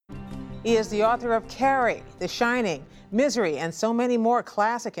He is the author of Carrie, The Shining, Misery, and so many more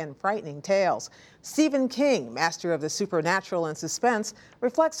classic and frightening tales. Stephen King, master of the supernatural and suspense,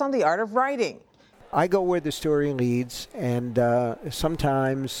 reflects on the art of writing. I go where the story leads, and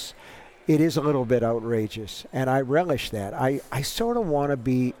sometimes it is a little bit outrageous, and I relish that. I sort of want to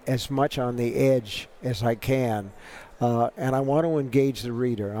be as much on the edge as I can, and I want to engage the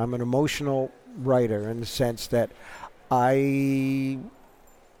reader. I'm an emotional writer in the sense that I'd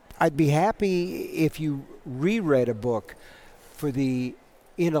be happy if you reread a book for the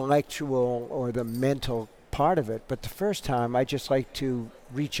intellectual or the mental part of it, but the first time I just like to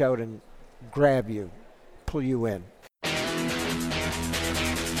reach out and grab you, pull you in.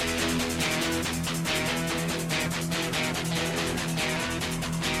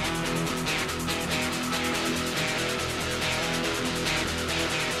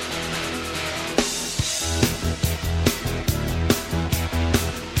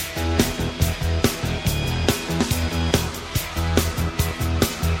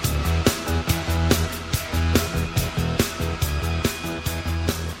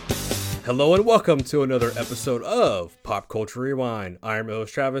 Hello and welcome to another episode of Pop Culture Rewind. I'm your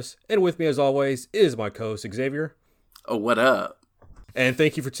host Travis, and with me as always is my co-host Xavier. Oh, what up? And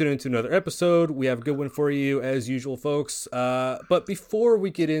thank you for tuning in to another episode. We have a good one for you as usual, folks. But before we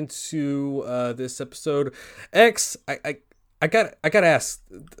get into this episode, X, I gotta ask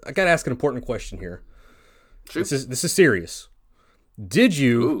an important question here. Shoot. This is serious. Did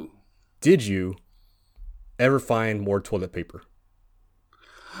you ever find more toilet paper?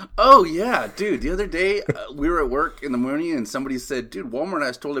 Oh, yeah, dude. The other day, we were at work in the morning, and somebody said, dude, Walmart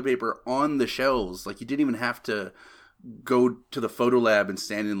has toilet paper on the shelves. Like, you didn't even have to go to the photo lab and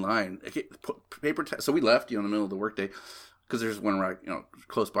stand in line. So we left, in the middle of the workday, because there's one right,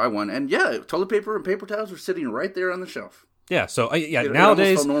 close by one. And, yeah, toilet paper and paper towels were sitting right there on the shelf. Yeah, so It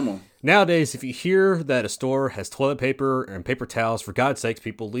almost felt normal. Nowadays, if you hear that a store has toilet paper and paper towels, for God's sakes,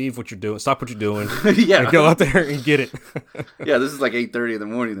 people, leave what you're doing, stop what you're doing, yeah, and go out there and get it. Yeah, this is like 8:30 in the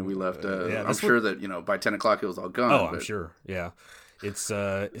morning that we left. I'm sure that by 10 o'clock it was all gone. Oh, I'm sure. Yeah, it's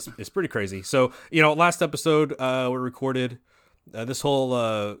pretty crazy. So last episode we recorded, this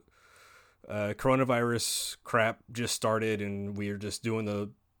whole coronavirus crap just started, and we were just doing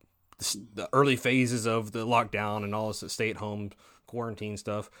the early phases of the lockdown and all this stay-at-home quarantine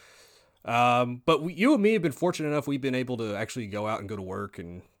stuff. But you and me have been fortunate enough. We've been able to actually go out and go to work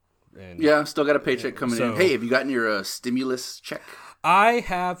and yeah, still got a paycheck coming in. Hey, have you gotten your stimulus check? I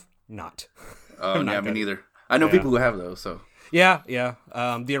have not. Oh, yeah, me neither. I know people who have those. So yeah. The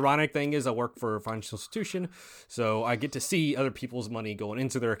ironic thing is I work for a financial institution, so I get to see other people's money going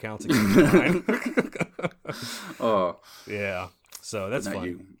into their accounts. Oh, yeah. So that's fun.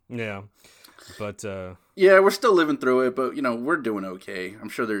 You. Yeah. But yeah, we're still living through it, but we're doing okay. I'm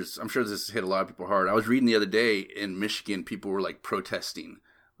sure this hit a lot of people hard. I was reading the other day in Michigan, people were like protesting,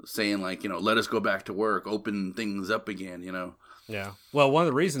 saying like, let us go back to work, open things up again, Yeah. Well, one of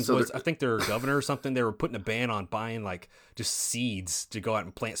the reasons was I think their governor or something, they were putting a ban on buying like just seeds to go out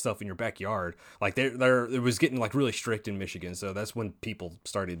and plant stuff in your backyard. Like it was getting like really strict in Michigan, so that's when people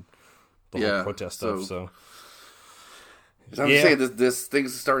started the whole protest stuff. So I'm saying this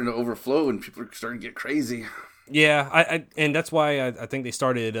thing's starting to overflow and people are starting to get crazy. Yeah, and that's why I think they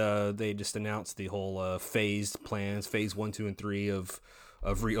started. They just announced the whole phased plans, phase 1, 2, and 3 of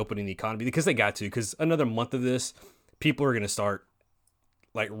reopening the economy because they got to. Because another month of this, people are going to start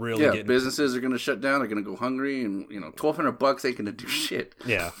like really. Yeah, businesses are going to shut down. They're going to go hungry, and $1,200 ain't going to do shit.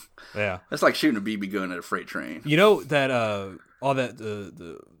 Yeah. That's like shooting a BB gun at a freight train. You know that all that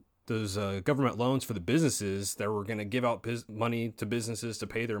those government loans for the businesses that were going to give out money to businesses to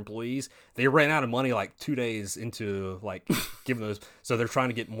pay their employees, they ran out of money like 2 days into like giving those. So they're trying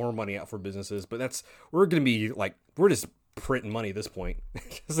to get more money out for businesses, but we're going to be like, we're just printing money at this point.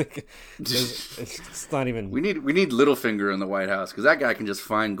 It's not even. We need Littlefinger in the White House because that guy can just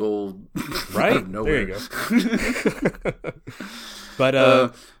find gold. Right? Out of nowhere. There you go. But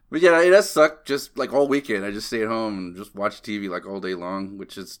yeah, it does suck. Just like all weekend, I just stay at home and just watch TV like all day long,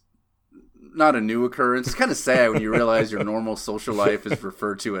 which is not a new occurrence. It's kind of sad when you realize your normal social life is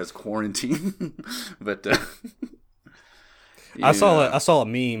referred to as quarantine. But I saw a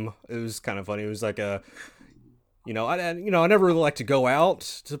meme. It was kind of funny. It was like I never really like to go out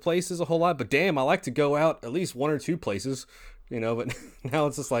to places a whole lot, but damn, I like to go out at least 1 or 2 places. But now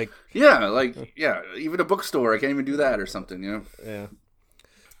it's just like even a bookstore. I can't even do that or something. Yeah.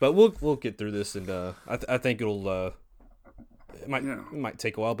 But we'll get through this, and I think it'll. It might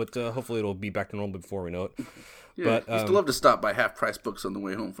take a while, but hopefully it'll be back to normal before we know it. Yeah, but I used to love to stop by Half Price Books on the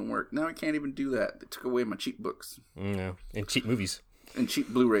way home from work. Now I can't even do that. They took away my cheap books. Yeah, and cheap movies. and cheap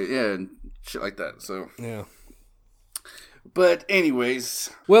Blu-ray, yeah, and shit like that. So Yeah. but anyways,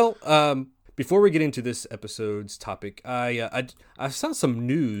 Well, before we get into this episode's topic, I saw some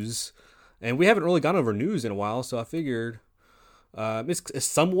news, and we haven't really gone over news in a while, so I figured it's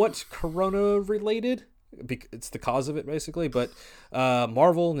somewhat Corona related. It's the cause of it, basically. But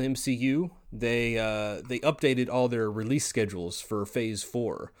Marvel and the MCU, they updated all their release schedules for Phase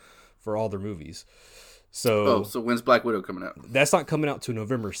 4 for all their movies. So when's Black Widow coming out? that's not coming out to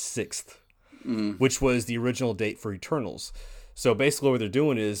November 6th, which was the original date for Eternals. So basically what they're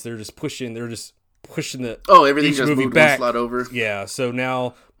doing is they're just pushing the Everything each just movie moved back. one slot over. Yeah, so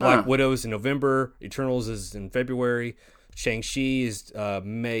now Black Widow's in November, Eternals is in February, Shang-Chi is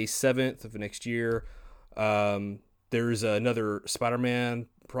May 7th of next year. There's another Spider-Man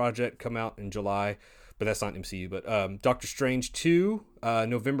project come out in July, but that's not MCU. But Doctor Strange 2,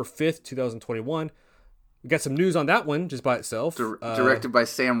 November 5th, 2021. We got some news on that one just by itself. Directed by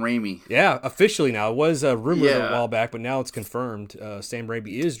Sam Raimi. Yeah, officially now. It was rumored a Yeah. while back, but now it's confirmed. Sam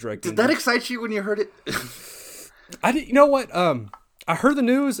Raimi is directing. Did that excite you when you heard it? I did. You know what? I heard the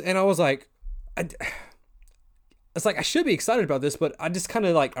news and I was like, it's like I should be excited about this, but I just kind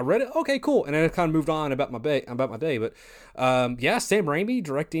of I read it. Okay, cool, and then I kind of moved on about my day. But yeah, Sam Raimi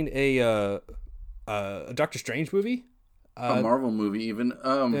directing a Doctor Strange movie, A Marvel movie, even.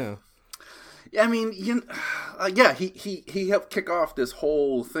 Yeah. I mean, he helped kick off this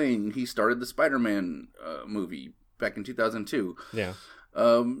whole thing. He started the Spider-Man movie back in 2002. Yeah.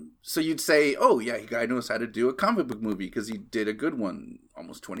 So you'd say, oh yeah, the guy knows how to do a comic book movie because he did a good one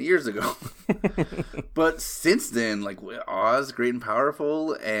almost 20 years ago. But since then, Oz, Great and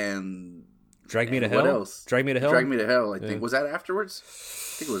Powerful, and Drag Me to what Hell. else? Drag Me to Hell. Drag Me to Hell. I think was that afterwards.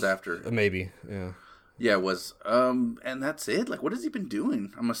 I think it was after. Maybe. Yeah. Yeah, it was. And that's it. What has he been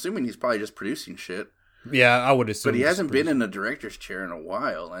doing? I'm assuming he's probably just producing shit. Yeah, I would assume. But he hasn't been in a director's chair in a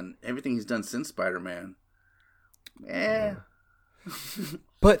while, and everything he's done since Spider-Man.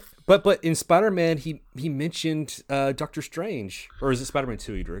 But in Spider-Man, he mentioned Doctor Strange, or is it Spider-Man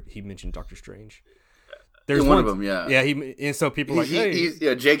 2? He mentioned Doctor Strange. There's one of them, yeah. Yeah, and so people are like, hey,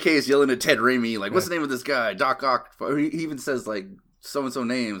 JK is yelling at Ted Raimi, what's the name of this guy? Doc Ock. He even says so and so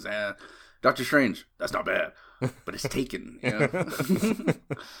names. Doctor Strange. That's not bad, but it's taken.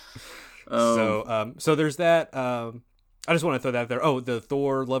 So there's that. I just want to throw that there. Oh, the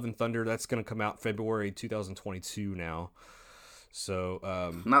Thor: Love and Thunder, that's going to come out February 2022 now.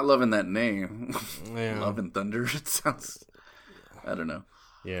 So not loving that name. Yeah. Love and Thunder. It sounds. I don't know.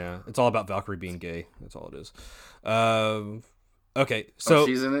 Yeah, it's all about Valkyrie being gay. That's all it is. Okay, so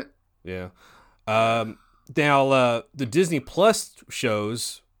she's in it. Yeah. Now the Disney Plus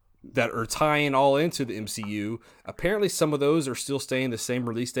shows that are tying all into the MCU. Apparently, some of those are still staying the same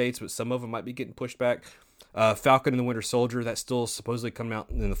release dates, but some of them might be getting pushed back. Falcon and the Winter Soldier, that's still supposedly coming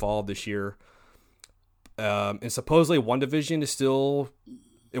out in the fall of this year. And supposedly WandaVision is still...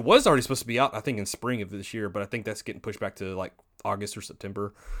 It was already supposed to be out, I think, in spring of this year, but I think that's getting pushed back to August or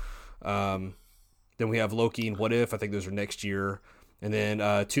September. Then we have Loki and What If. I think those are next year. And then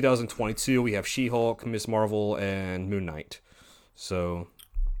 2022, we have She-Hulk, Ms. Marvel, and Moon Knight. So...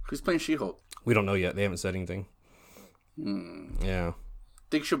 Who's playing She-Hulk? We don't know yet. They haven't said anything. Yeah.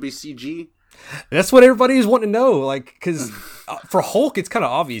 Think she'll be CG? That's what everybody's wanting to know. Because for Hulk, it's kind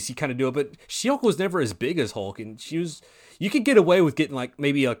of obvious. You kind of do it. But She-Hulk was never as big as Hulk. And you could get away with getting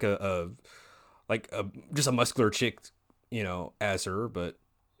maybe just a muscular chick, as her. But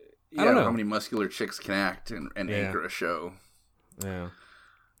I don't know how many muscular chicks can act and anchor a show. Yeah.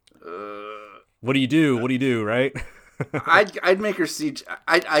 What do you do? What do you do, right? I'd make her CG.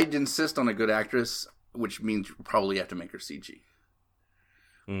 I'd insist on a good actress, which means you probably have to make her CG.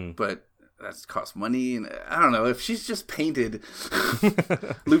 But that's cost money, and I don't know if she's just painted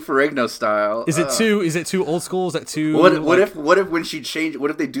Lou Ferrigno style. Is it too old school? Is that too? What if when she change?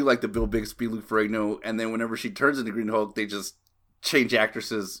 What if they do the Bill Bixby Lou Ferrigno, and then whenever she turns into Green Hulk, they just change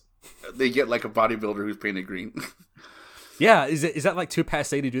actresses? They get a bodybuilder who's painted green. Yeah, is that too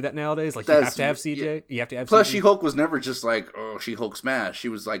passe to do that nowadays? You have to have CJ. Yeah. You have to have. Plus, CJ? She-Hulk was never just She-Hulk smash. She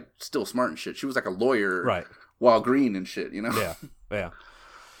was still smart and shit. She was a lawyer, right? While green and shit, Yeah.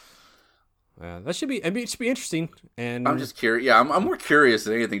 That should be. I mean, it should be interesting. And I'm just curious. Yeah, I'm more curious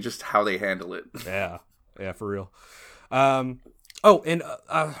than anything, just how they handle it. Yeah, for real. And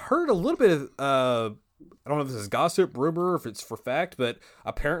I heard a little bit of. I don't know if this is gossip, rumor, if it's for fact, but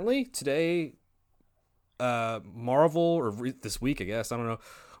apparently today. Marvel, or this week, I guess, I don't know.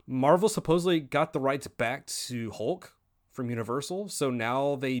 Marvel supposedly got the rights back to Hulk from Universal, so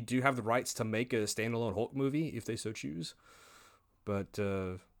now they do have the rights to make a standalone Hulk movie if they so choose. But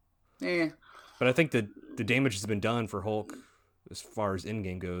I think the damage has been done for Hulk as far as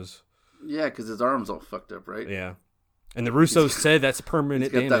Endgame goes. Yeah, because his arm's all fucked up, right? Yeah, and the Russos said that's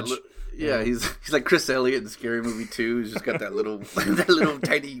permanent He's got damage. yeah, he's like Chris Elliott in Scary Movie 2. He's just got that little that little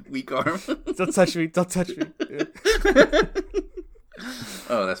tiny weak arm. Don't touch me! Don't touch me! Yeah.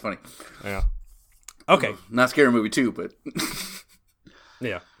 Oh, that's funny. Yeah. Okay. Not Scary Movie 2, but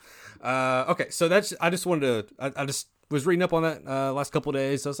Yeah. Okay. So that's. I just wanted to. I just was reading up on that last couple of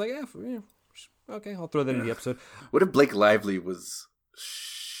days. So I was like, yeah. Okay, I'll throw that in the episode. what if Blake Lively was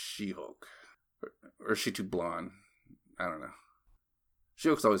She-Hulk? Or is she too blonde? I don't know.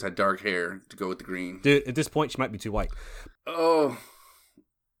 She-Hulk's always had dark hair to go with the green. Dude, at this point, she might be too white. Oh,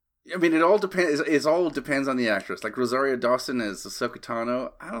 I mean, it all depends. It all depends on the actress. Like Rosario Dawson as Ahsoka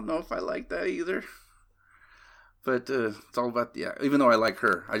Tano. I don't know if I like that either. But it's all about the. Even though I like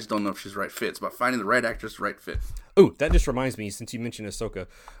her, I just don't know if she's the right fit. It's about finding the right actress, the right fit. Oh, that just reminds me. Since you mentioned Ahsoka,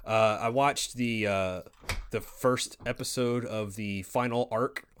 I watched the first episode of the final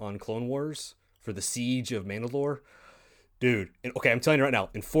arc on Clone Wars for the Siege of Mandalore. Dude, okay, I'm telling you right now.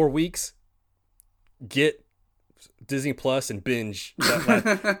 In 4 weeks, get Disney Plus and binge.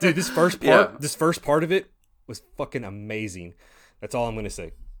 Dude, this first part of it was fucking amazing. That's all I'm gonna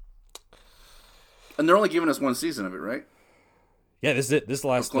say. And they're only giving us one season of it, right? Yeah, this is it. This is the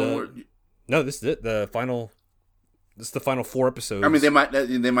last. No, this is it. The final. This is the final 4 episodes. I mean,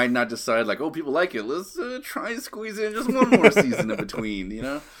 they might not decide like, oh, people like it. Let's try and squeeze in just one more season in between. You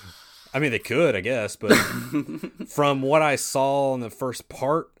know. I mean, they could, I guess, but from what I saw in the first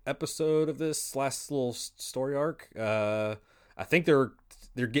episode of this last little story arc, I think they're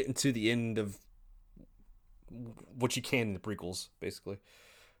getting to the end of what you can in the prequels, basically.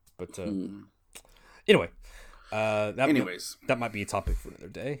 But anyway, that might be a topic for another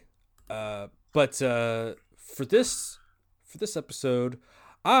day. But for this episode,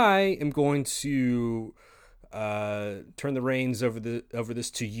 I am going to turn the reins over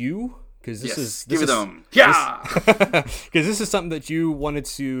this to you, because because this is something that you wanted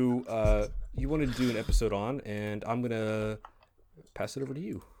to do an episode on, and I'm gonna pass it over to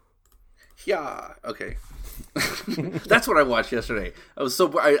you. Yeah. Okay. That's what I watched yesterday.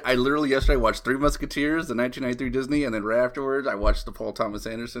 I literally yesterday watched Three Musketeers, the 1993 Disney, and then right afterwards I watched the Paul Thomas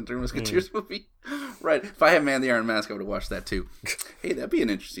Anderson Three Musketeers movie. Right. If I had Man the Iron Mask, I would have watched that too. Hey, that'd be an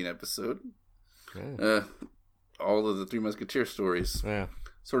interesting episode. Yeah. All of the Three Musketeer stories. Yeah.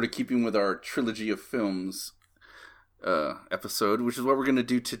 Sort of keeping with our trilogy of films episode, which is what we're going to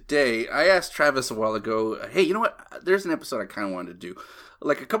do today. I asked Travis a while ago, hey, you know what? There's an episode I kind of wanted to do.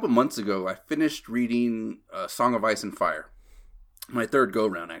 Like a couple months ago, I finished reading Song of Ice and Fire. My third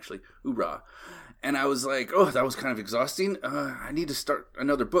go-round, actually. Hoorah. And I was like, oh, that was kind of exhausting. I need to start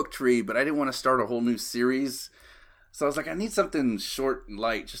another book to read, but I didn't want to start a whole new series. So I was like, I need something short and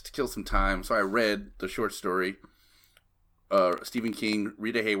light just to kill some time. So I read the short story, Stephen King,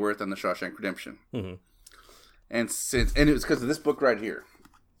 Rita Hayworth, and The Shawshank Redemption. Mm-hmm. And it was because of this book right here.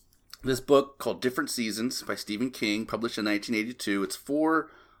 This book called Different Seasons by Stephen King, published in 1982. It's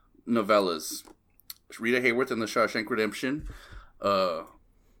 4 novellas. Rita Hayworth and The Shawshank Redemption,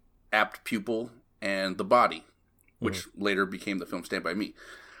 Apt Pupil, and The Body, which later became the film Stand By Me.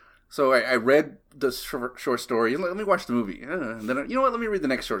 So I read the short story, and let me watch the movie. And then, you know what, let me read the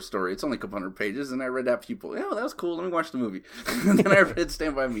next short story. It's only a couple hundred pages, and I read Apt Pupil. Yeah, that was cool, let me watch the movie. And then I read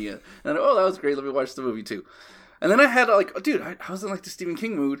Stand By Me, and that was great, let me watch the movie too. And then I had I was in like the Stephen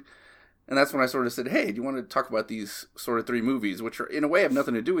King mood. And that's when I sort of said, hey, do you want to talk about these sort of 3 movies, which are, in a way, have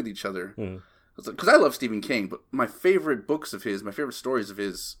nothing to do with each other? Because I love Stephen King, but my favorite books of his, my favorite stories of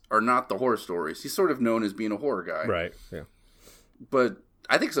his, are not the horror stories. He's sort of known as being a horror guy. Right, yeah. But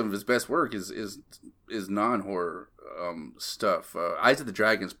I think some of his best work is non-horror stuff. Eyes of the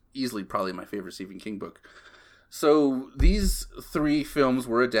Dragon is easily probably my favorite Stephen King book. So these 3 films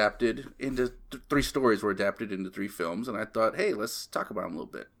were adapted into, 3 stories were adapted into 3 films, and I thought, hey, let's talk about them a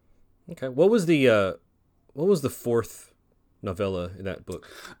little bit. Okay. What was the 4th novella in that book?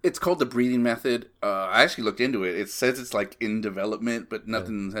 It's called The Breathing Method. I actually looked into it. It says it's like in development, but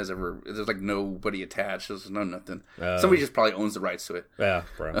nothing has ever. There's like nobody attached. There's nothing. Somebody just probably owns the rights to it. Yeah,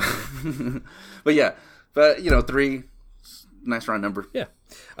 bro. But yeah, 3, nice round number. Yeah.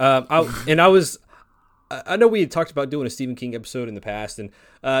 I know we had talked about doing a Stephen King episode in the past, and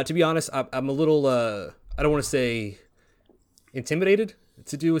to be honest, I'm a little. I don't want to say intimidated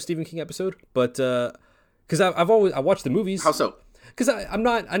to do a Stephen King episode, but because I watched the movies. How so? Because I'm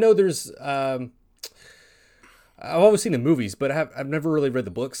not. I know there's. I've always seen the movies, but I've never really read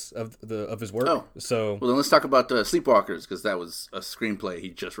the books of his work. Oh, so well, then let's talk about Sleepwalkers, because that was a screenplay he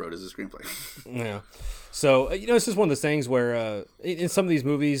just wrote as a screenplay. Yeah. So it's just one of those things where in some of these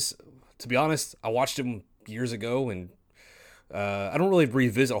movies, to be honest, I watched them years ago, and I don't really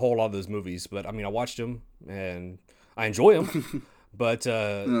revisit a whole lot of those movies, but I mean, I watched them and I enjoy them. But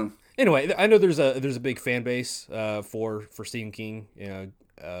anyway, I know there's a big fan base for Stephen King. And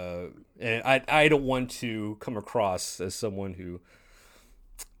I don't want to come across as someone who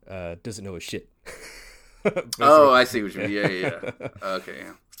doesn't know his shit. Oh, I see what you mean. Yeah. Okay.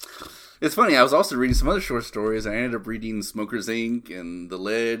 Yeah. It's funny. I was also reading some other short stories. I ended up reading Smokers Inc. and The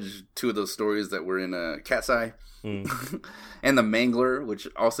Ledge, two of those stories that were in Cat's Eye, and The Mangler, which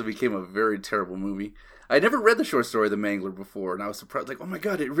also became a very terrible movie. I never read the short story The Mangler before, and I was surprised. Like, oh my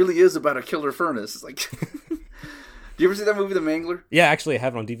god, it really is about a killer furnace. It's like, do you ever see that movie, The Mangler? Yeah, actually, I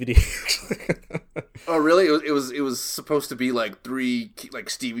have it on DVD. Oh, really? It was supposed to be like three, like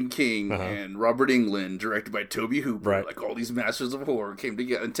Stephen King and Robert Englund, directed by Tobe Hooper. Right. Like all these masters of horror came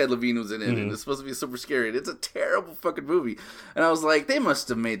together, and Ted Levine was in it. And it's supposed to be super scary. And it's a terrible fucking movie. And I was like, they must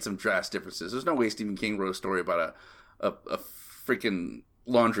have made some drastic differences. There's no way Stephen King wrote a story about a freaking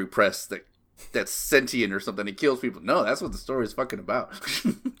laundry press that's sentient or something. It kills people. No, that's what the story is fucking about.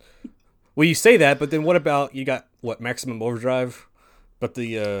 Well, you say that, but then what about you got Maximum Overdrive? But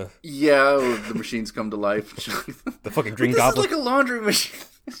the the machines come to life. The fucking Green This Goblin. is like a laundry machine.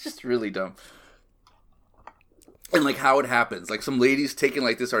 It's just really dumb. And like how it happens, like some lady's taking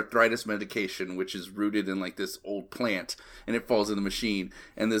like this arthritis medication, which is rooted in like this old plant, and it falls in the machine.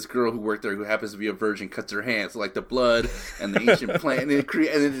 And this girl who worked there, who happens to be a virgin, cuts her hands, so, like the blood and the ancient plant, and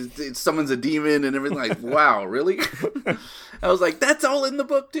it summons a demon and everything. Like, wow, really? I was like, that's all in the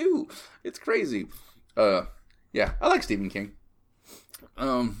book too. It's crazy. Yeah, I like Stephen King.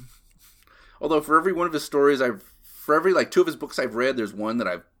 Although for every one of his stories, for every like two of his books I've read, there's one that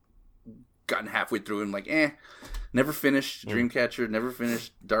I've gotten halfway through and like, never finished. Dreamcatcher, never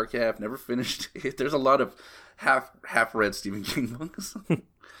finished. Dark Half, never finished. There's a lot of half read Stephen King books.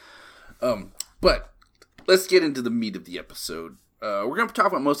 But let's get into the meat of the episode. We're going to talk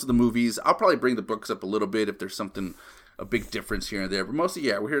about most of the movies. I'll probably bring the books up a little bit if there's a big difference here and there. But mostly,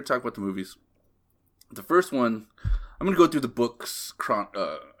 we're here to talk about the movies. The first one, I'm going to go through the book's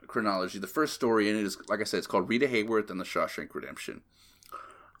chronology. The first story in it is, like I said, it's called Rita Hayworth and the Shawshank Redemption.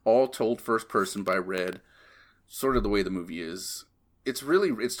 All told first person by Red, sort of the way the movie is. It's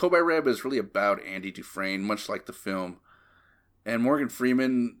told by Red, but it's really about Andy Dufresne, much like the film. And Morgan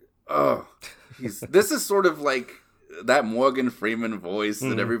Freeman, this is sort of like that Morgan Freeman voice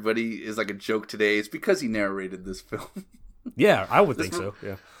that everybody is like a joke today. It's because he narrated this film. Yeah, I would think so.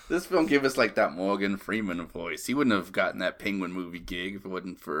 Yeah. This film gave us like that Morgan Freeman voice. He wouldn't have gotten that Penguin movie gig if it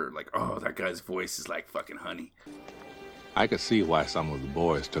wasn't for like, that guy's voice is like fucking honey. I could see why some of the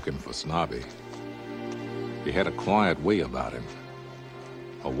boys took him for snobby. He had a quiet way about him.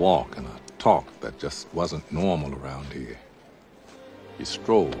 A walk and a talk that just wasn't normal around here. He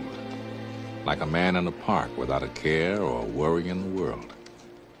strolled like a man in a park without a care or a worry in the world.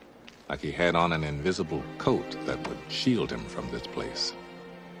 Like he had on an invisible coat that would shield him from this place.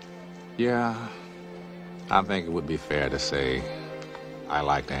 Yeah, I think it would be fair to say I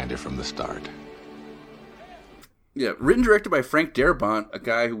liked Andy from the start. Yeah, written and directed by Frank Darabont, a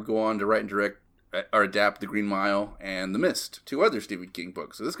guy who would go on to write and direct or adapt The Green Mile and The Mist, two other Stephen King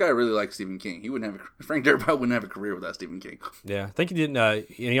books. So this guy really likes Stephen King. Frank Darabont wouldn't have a career without Stephen King. Yeah, I think he didn't. And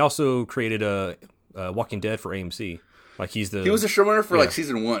he also created Walking Dead for AMC. Like he was a showrunner for like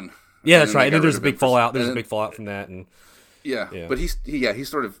season 1. Yeah, that's right. And then there's a big fallout. There's a big fallout from that, and yeah. But he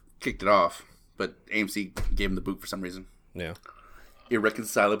sort of kicked it off. But AMC gave him the boot for some reason. Yeah,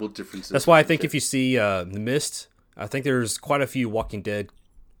 irreconcilable differences. That's why I think if you see The Mist, I think there's quite a few Walking Dead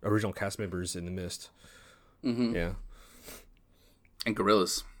original cast members in The Mist. Mm-hmm. Yeah, and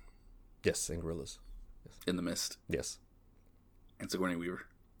Gorillas. Yes, and Gorillas. Yes. In The Mist. Yes, and Sigourney Weaver.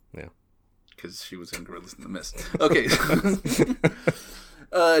 Yeah, because she was in Gorillas in The Mist. Okay.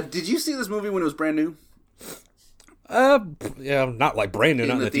 Did you see this movie when it was brand new? Yeah, not like brand new,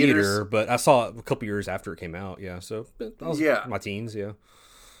 not in the theater, but I saw it a couple years after it came out. Yeah, so I was my teens. Yeah,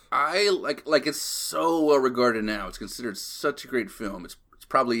 I like it's so well regarded now. It's considered such a great film. It's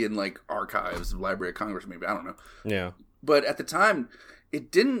probably in like archives of Library of Congress, maybe, I don't know. Yeah, but at the time,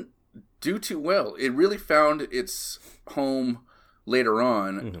 it didn't do too well. It really found its home later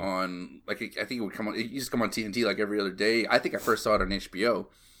on on like I think it would come on. It used to come on TNT like every other day. I think I first saw it on HBO.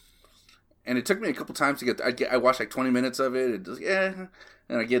 And it took me a couple times to I watched like 20 minutes of it. It just, and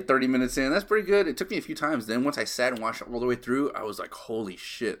I get 30 minutes in. That's pretty good. It took me a few times. Then once I sat and watched it all the way through, I was like, holy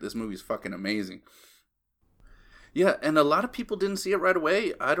shit, this movie's fucking amazing. Yeah, and a lot of people didn't see it right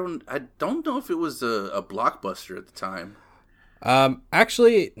away. I don't know if it was a blockbuster at the time.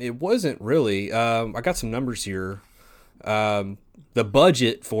 Actually, it wasn't really. I got some numbers here. The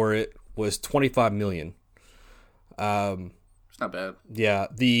budget for it was $25 million. not bad. Yeah,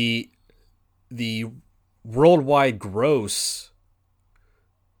 the worldwide gross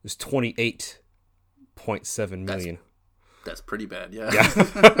is 28.7 million. That's pretty bad. Yeah. Yeah.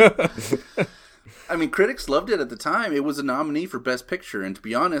 I mean, critics loved it at the time. It was a nominee for Best Picture, and to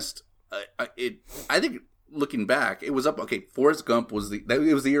be honest, I think looking back, it was up. Okay, Forrest Gump was the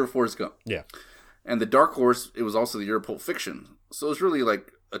year of Forrest Gump. Yeah. And The Dark Horse, it was also the year of Pulp Fiction. So it was really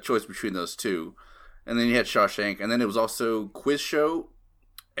like a choice between those two. And then you had Shawshank, and then it was also Quiz Show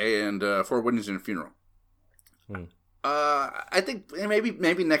and Four Weddings and a Funeral. I think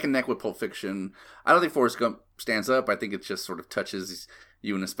maybe neck and neck with Pulp Fiction. I don't think Forrest Gump stands up. I think it just sort of touches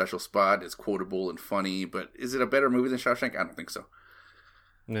you in a special spot. It's quotable and funny, but is it a better movie than Shawshank? I don't think so.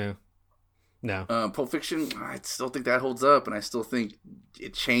 No. Pulp Fiction, I still think that holds up, and I still think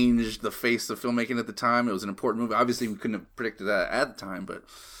it changed the face of filmmaking at the time. It was an important movie. Obviously, we couldn't have predicted that at the time, but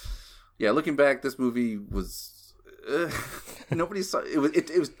yeah, looking back, this movie was nobody saw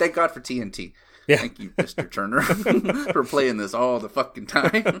it. Was thank God for TNT. Yeah. Thank you, Mr. Turner, for playing this all the fucking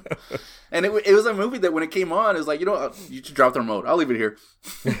time. And it was a movie that when it came on, it was like, you know, you should drop the remote. I'll leave it here.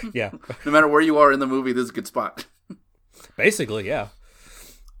 Yeah. No matter where you are in the movie, this is a good spot. Basically, yeah.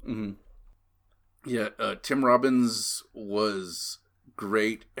 Mm-hmm. Yeah, Tim Robbins was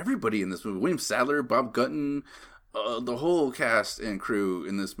great. Everybody in this movie, William Sadler, Bob Gunton, the whole cast and crew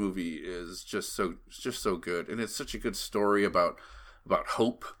in this movie is just so good, and it's such a good story about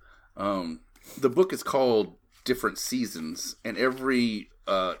hope. The book is called Different Seasons, and every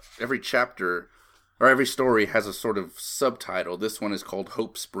chapter or every story has a sort of subtitle. This one is called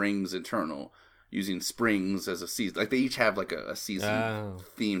Hope Springs Eternal, using springs as a season. Like they each have like a season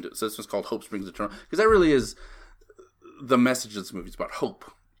themed. So this one's called Hope Springs Eternal, because that really is the message of this movie. It's about hope.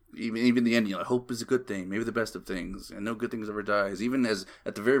 Even the ending, like, hope is a good thing, maybe the best of things, and no good things ever dies. Even as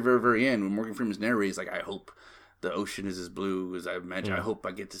at the very, very, very end, when Morgan Freeman's narrating, like, I hope the ocean is as blue as I imagine. I hope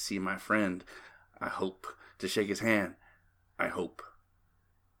I get to see my friend. I hope to shake his hand. I hope.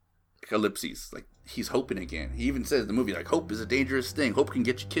 Ellipses, like he's hoping again. He even says in the movie, like, hope is a dangerous thing. Hope can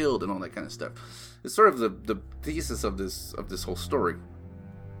get you killed and all that kind of stuff. It's sort of the thesis of this whole story.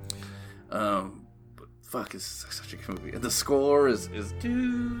 But fuck, it's such a good movie. And the score is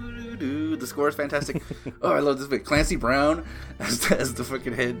the score is fantastic. Oh, I love this movie. Clancy Brown as the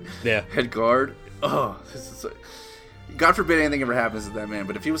fucking head guard. Oh, this is God forbid anything ever happens to that man.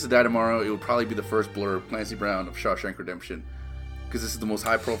 But if he was to die tomorrow, it would probably be the first blurb, Clancy Brown of Shawshank Redemption. Because this is the most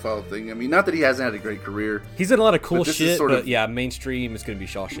high-profile thing. I mean, not that he hasn't had a great career. He's done a lot of cool shit, but yeah, mainstream is going to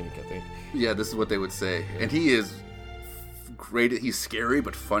be Shawshank, I think. Yeah, this is what they would say. And he is great. He's scary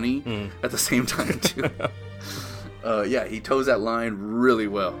but funny at the same time, too. Yeah, he toes that line really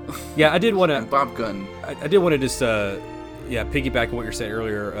well. Yeah, I did want to... Bob Gunn. I did want to just, piggyback on what you said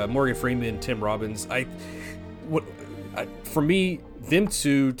earlier. Morgan Freeman, Tim Robbins. For me, them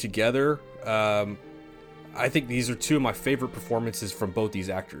two together... I think these are two of my favorite performances from both these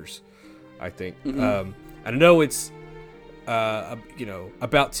actors. I think. I know it's,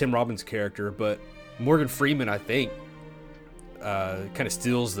 about Tim Robbins' character, but Morgan Freeman, I think, kind of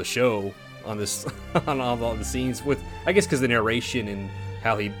steals the show on this, on all the scenes with, I guess, because the narration and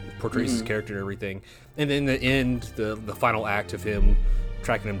how he portrays his character and everything. And then the end, the final act of him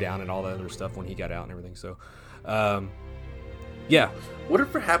tracking him down and all that other stuff when he got out and everything. So, yeah.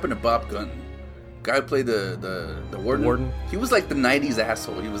 Whatever happened to Bob Gunn? Guy who played the warden. He was like the 90s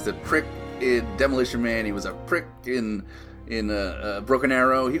asshole. He was the prick in Demolition Man. He was a prick in Broken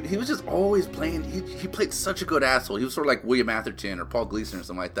Arrow. He was just always playing. He played such a good asshole. He was sort of like William Atherton or Paul Gleason or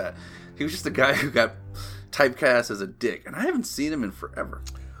something like that. He was just a guy who got typecast as a dick, and I haven't seen him in forever.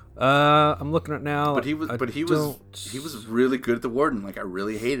 I'm looking at now. But he was really good at the warden. Like, I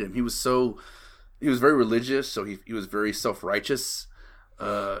really hated him. He was very religious, so he was very self-righteous.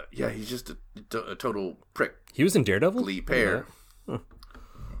 Yeah, he's just a total prick. He was in Daredevil? Lee Pear. Huh.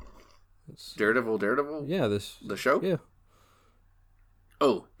 Daredevil? Yeah, the show? Yeah.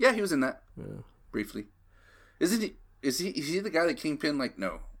 Oh, yeah, he was in that. Yeah. Briefly. Is he the guy that Kingpin, like,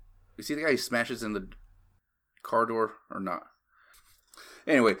 no. Is he the guy who smashes in the car door or not?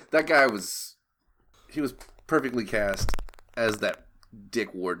 Anyway, that guy was perfectly cast as that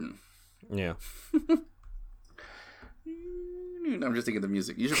Dick Warden. Yeah. I'm just thinking of the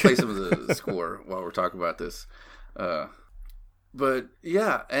music. You should play some of the score while we're talking about this. But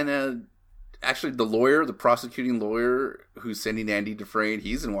yeah, and actually the prosecuting lawyer who's sending Andy Dufresne,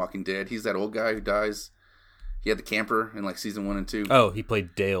 he's in Walking Dead. He's that old guy who dies. He had the camper in like season 1 and 2. Oh, he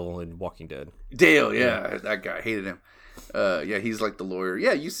played Dale in Walking Dead. Dale, yeah. That guy, hated him. Yeah, he's like the lawyer.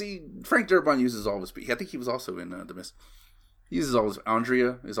 Yeah, you see, Frank Darabont uses all of his. I think he was also in The Mist. He uses all his.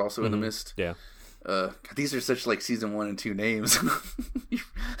 Andrea is also in The Mist. Yeah. These are such like season 1 and 2 names.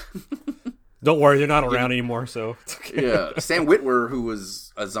 Don't worry, they're not around anymore, so it's okay. Yeah, Sam Witwer, who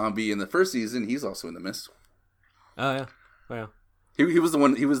was a zombie in the first season, he's also in The Mist. Oh yeah, yeah. He was the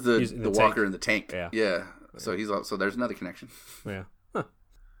one. He was the walker tank. in the tank. Yeah. So he's also there's another connection. Yeah.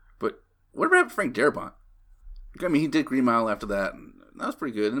 But what about Frank Darabont? I mean, he did Green Mile after that, and that was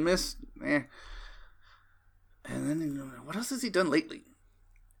pretty good. And The Mist, eh. And then what else has he done lately?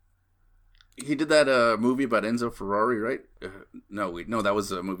 He did that movie about Enzo Ferrari, right? No, that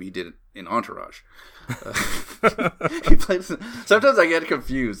was a movie he did in Entourage. He played. Sometimes I get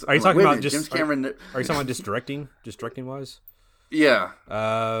confused. Are you talking about James Cameron? Are you talking about just directing wise? Yeah.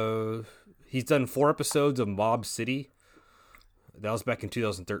 He's done 4 episodes of Mob City. That was back in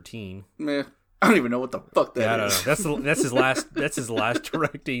 2013. Meh. I don't even know what the fuck that is. I don't know. That's his last. That's his last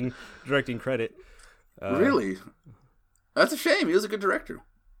directing credit. Really? That's a shame. He was a good director.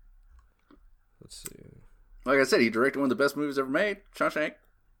 Let's see. Like I said, he directed one of the best movies ever made, Shawshank.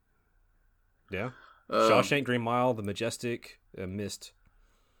 Yeah. Shawshank, Green Mile, The Majestic, Mist.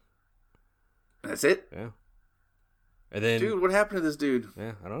 That's it? Yeah. And then, dude, what happened to this dude?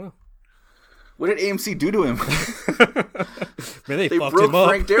 Yeah, I don't know. What did AMC do to him? Man, they fucked broke him up.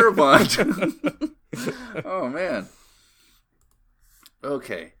 Frank Darabont. Oh, man.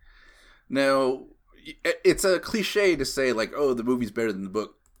 Okay. Now, it's a cliche to say, like, oh, the movie's better than the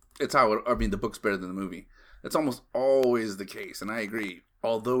book. The book's better than the movie. That's almost always the case, and I agree.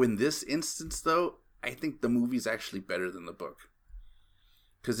 Although in this instance, though, I think the movie's actually better than the book.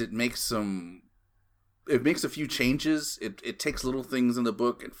 Because it makes a few changes. It takes little things in the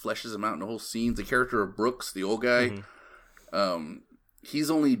book and fleshes them out in the whole scenes. The character of Brooks, the old guy,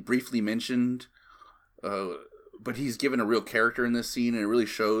 he's only briefly mentioned, but he's given a real character in this scene, and it really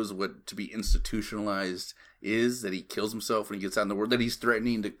shows what to be institutionalized is, that he kills himself when he gets out in the world, that he's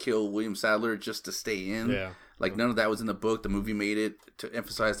threatening to kill William Sadler just to stay in. Yeah. Like, none of that was in the book. The movie made it to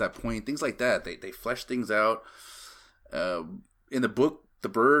emphasize that point. Things like that. They flesh things out. In the book, the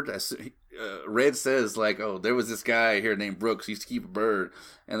bird, Red says, like, oh, there was this guy here named Brooks. He used to keep a bird.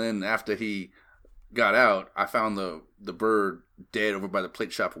 And then after he got out, I found the bird dead over by the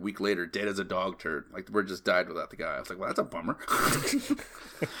plate shop a week later, dead as a dog turd. Like, the bird just died without the guy. I was like, well, that's a bummer.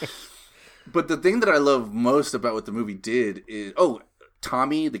 But the thing that I love most about what the movie did is,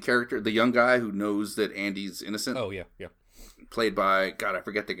 Tommy, the character, the young guy who knows that Andy's innocent. Oh, yeah. Played by, God, I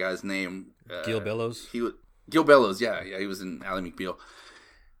forget the guy's name. Gil Bellows. Gil Bellows, yeah, he was in Ally McBeal.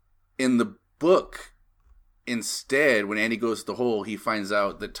 In the book, instead, when Andy goes to the hole, he finds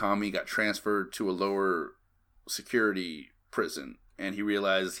out that Tommy got transferred to a lower security prison, and he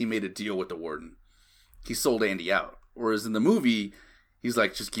realizes he made a deal with the warden. He sold Andy out. Whereas in the movie, he's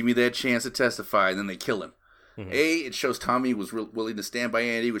like, just give me that chance to testify, and then they kill him. Mm-hmm. It shows Tommy was willing to stand by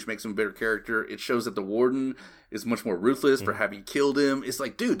Andy, which makes him a better character. It shows that the warden is much more ruthless for having killed him. It's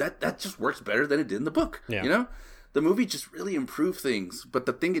like, dude, that just works better than it did in the book. Yeah. You know? The movie just really improved things. But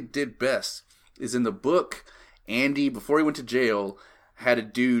the thing it did best is in the book, Andy, before he went to jail, had a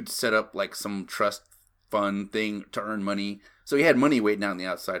dude set up like some trust fund thing to earn money. So he had money waiting out on the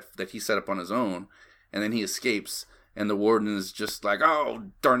outside that he set up on his own. And then he escapes. And the warden is just like, oh,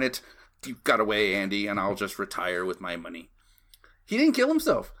 darn it. You got away, Andy, and I'll just retire with my money. He didn't kill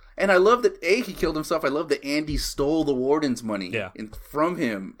himself. And I love that, he killed himself. I love that Andy stole the warden's money from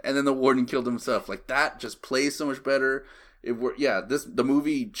him, and then the warden killed himself. Like, that just plays so much better. The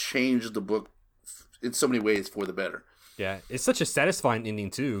movie changed the book in so many ways for the better. Yeah, it's such a satisfying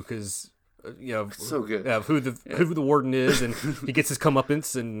ending, too, because... it's so good. Who the warden is, and he gets his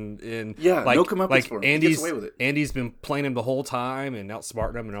comeuppance, and like, no comeuppance for him. Andy's, he gets away with it. Andy's been playing him the whole time and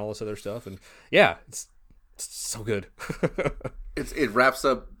outsmarting him and all this other stuff, and yeah, it's so good. It wraps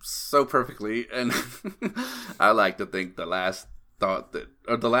up so perfectly, and I like to think the last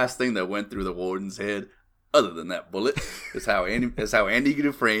thing that went through the warden's head, other than that bullet, is how Andy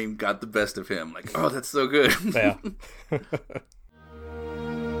Dufresne got the best of him. Like, oh, that's so good. Yeah.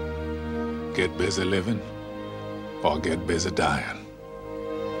 Get busy living or get busy dying.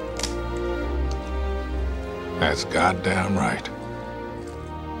 That's goddamn right.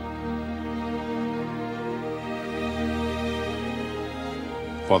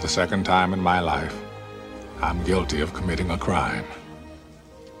 For the second time in my life, I'm guilty of committing a crime.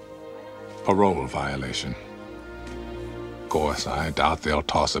 Parole violation. Of course, I doubt they'll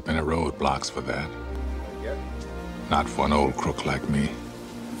toss up any roadblocks for that. Not for an old crook like me.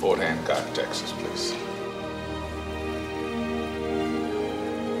 Fort Hancock, Texas, please.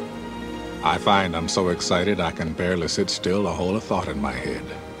 I find I'm so excited I can barely sit still or hold a thought in my head.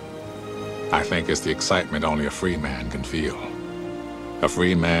 I think it's the excitement only a free man can feel. A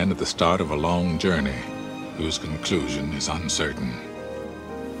free man at the start of a long journey whose conclusion is uncertain.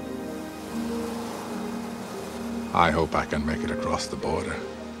 I hope I can make it across the border.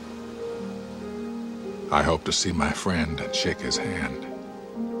 I hope to see my friend and shake his hand.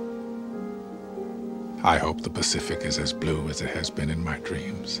 I hope the Pacific is as blue as it has been in my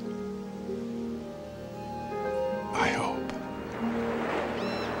dreams. I hope.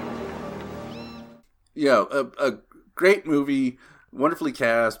 Yeah, a great movie, wonderfully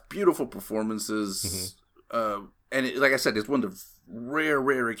cast, beautiful performances, and like I said, it's one of the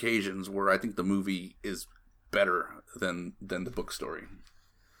rare occasions where I think the movie is better than the book story.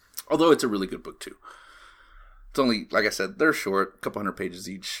 Although it's a really good book too. It's only, like I said, they're short, a couple hundred pages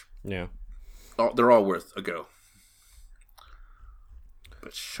each. Yeah. They're all worth a go.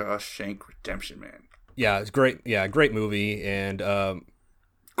 But Shawshank Redemption, man. Yeah, it's great. Yeah, great movie, and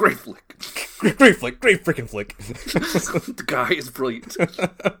great flick. great flick, great freaking flick. The guy is brilliant.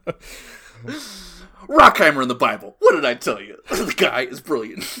 Rockheimer in the Bible. What did I tell you? The guy is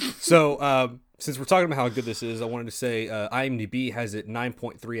brilliant. So, since we're talking about how good this is, I wanted to say IMDb has it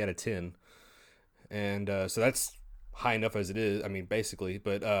 9.3 out of 10, and so that's high enough as it is. I mean, basically,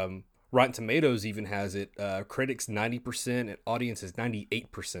 but Rotten Tomatoes even has it. Critics 90% and audience is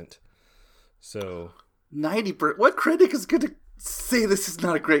 98%. So 90%. What critic is going to say this is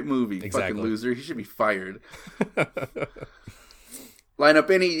not a great movie? Exactly. Fucking loser. He should be fired. Line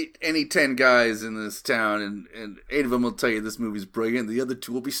up any 10 guys in this town, and 8 of them will tell you this movie's brilliant. The other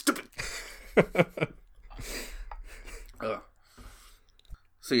 2 will be stupid.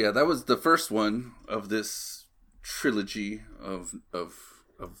 So yeah, that was the first one of this trilogy of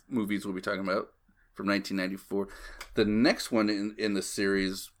movies we'll be talking about from 1994. The next one in the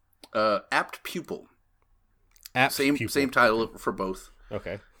series, Apt Pupil. Apt Pupil. Same title for both.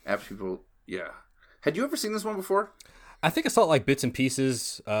 Okay. Apt Pupil. Yeah. Had you ever seen this one before? I think I saw it like bits and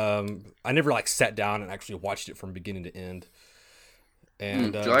pieces. I never like sat down and actually watched it from beginning to end.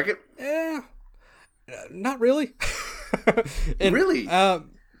 And did you like it? Yeah, not really. Really?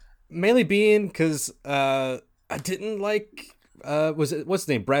 Mainly being because I didn't like. What's his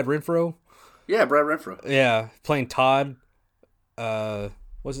name? Brad Renfro. Yeah, Brad Renfro. Yeah, playing Todd.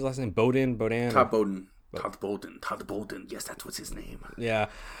 What's his last name? Boden. Todd Bowden. Todd Bowden. Yes, that's what's his name. Yeah.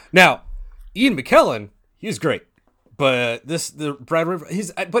 Now, Ian McKellen, he was great. But the Brad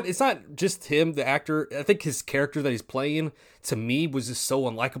Renfro, but it's not just him, the actor. I think his character that he's playing, to me, was just so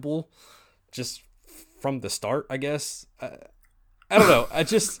unlikable, just from the start. I guess I don't know. I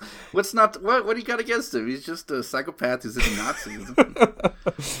just what do you got against him? He's just a psychopath who's a Nazi.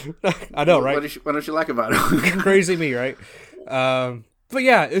 I know, right? What don't you like about him? Crazy me, right? But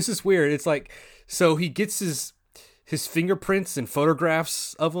yeah, it's just weird. It's like, so he gets his fingerprints and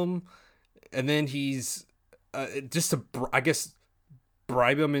photographs of him, and then he's just to, I guess,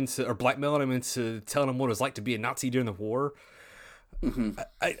 bribe him into, or blackmail him into telling him what it was like to be a Nazi during the war. Mm-hmm.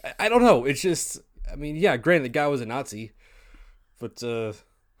 I don't know. It's just, I mean, yeah, granted, the guy was a Nazi, but I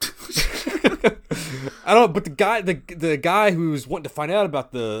don't know. But the guy who's wanting to find out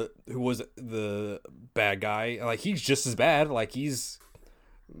about who was the bad guy, like, he's just as bad. Like, he's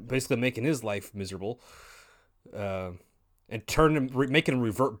basically making his life miserable. And making him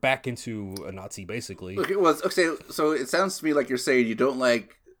revert back into a Nazi, basically. Look, so it sounds to me like you're saying you don't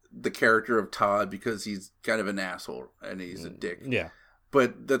like the character of Todd because he's kind of an asshole and he's a dick. Yeah.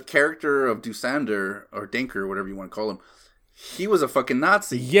 But the character of Dusander, or Denker, whatever you want to call him, he was a fucking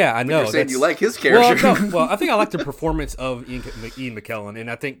Nazi. Yeah, I know. You're saying you like his character. Well, I think I like the performance of Ian McKellen,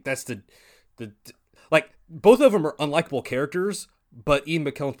 and I think that's the like, both of them are unlikable characters, but Ian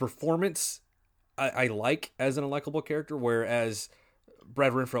McKellen's performance I like as an unlikable character, whereas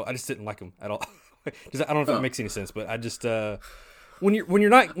Brad Renfro, I just didn't like him at all. I don't know if that makes any sense, but I just when you're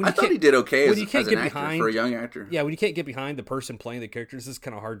not, I thought he did okay as an actor for a young actor. Yeah, when you can't get behind the person playing the character, it's just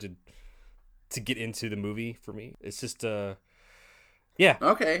kind of hard to get into the movie for me. It's just yeah.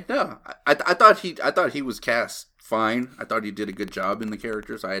 Okay, no, I thought he was cast fine. I thought he did a good job in the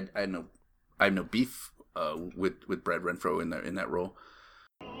character. So I had no beef with Brad Renfro in that role.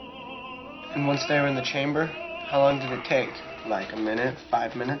 And once they were in the chamber, how long did it take? Like a minute?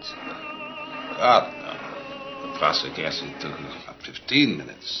 5 minutes? God, no. The prussic acid took about 15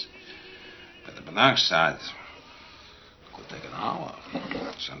 minutes. But the monoxide could take an hour,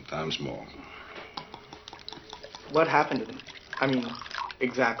 sometimes more. What happened to them? I mean,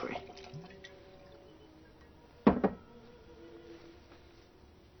 exactly.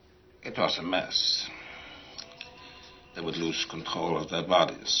 It was a mess. They would lose control of their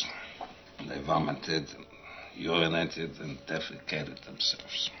bodies. They vomited and urinated and defecated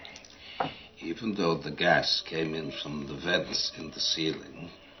themselves. Even though the gas came in from the vents in the ceiling,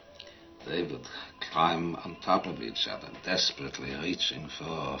 they would climb on top of each other, desperately reaching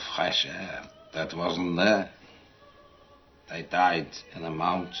for fresh air that wasn't there. They died in a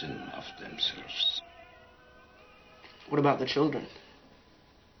mountain of themselves. What about the children?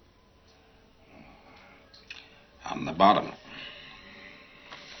 On the bottom.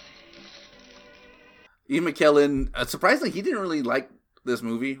 Ian McKellen, surprisingly, he didn't really like this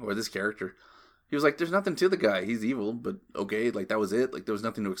movie or this character. He was like, there's nothing to the guy. He's evil, but okay, like, that was it. Like, there was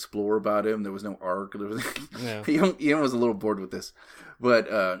nothing to explore about him. There was no arc. There was, Yeah. Ian was a little bored with this.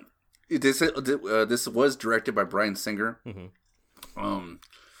 But this was directed by Bryan Singer. Mm-hmm.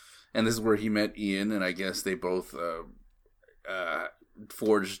 And this is where he met Ian, and I guess they both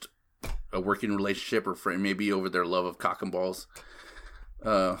forged a working relationship, or maybe over their love of cock and balls.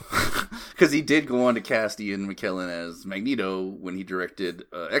 Because he did go on to cast Ian McKellen as Magneto when he directed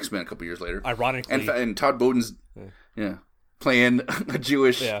X-Men a couple years later. Ironically, and Todd Bowden's playing a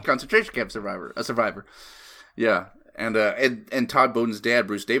Jewish concentration camp survivor. Yeah, and Todd Bowden's dad,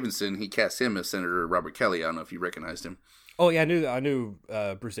 Bruce Davidson, he cast him as Senator Robert Kelly. I don't know if you recognized him. Oh yeah, I knew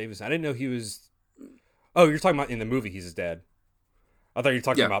Bruce Davidson. I didn't know he was. Oh, you're talking about in the movie he's his dad. I thought you were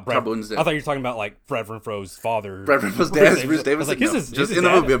talking about Brad. I thought you were talking about like Brad Renfro's father. Brad Renfro's dad is Bruce Davidson. I was like, just in the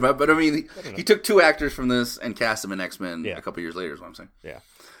movie, but I mean, he took two actors from this and cast them in X-Men a couple years later. Is what I'm saying.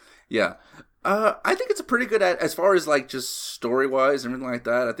 Yeah. I think it's a pretty good as far as like just story wise and everything like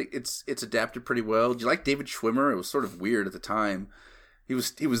that. I think it's adapted pretty well. Do you like David Schwimmer? It was sort of weird at the time. He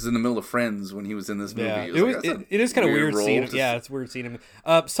was in the middle of Friends when he was in this movie. Yeah, it is kind of weird seeing him. Yeah, it's weird seeing him.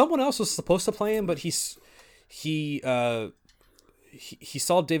 Someone else was supposed to play him, but he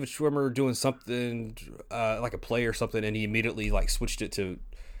saw David Schwimmer doing something like a play or something, and he immediately like switched it to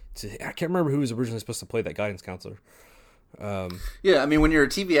I can't remember who was originally supposed to play that guidance counselor. Yeah, I mean, when you're a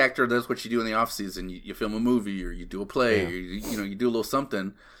TV actor, that's what you do in the off season. You film a movie, or you do a play, or you do a little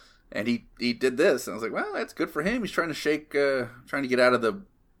something. And he did this, and I was like, well, that's good for him. He's trying to get out of the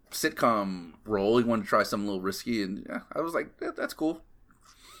sitcom role. He wanted to try something a little risky, and I was like, that's cool.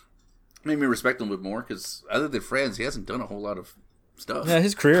 Made me respect him a bit more, because other than Friends, he hasn't done a whole lot of stuff. Yeah,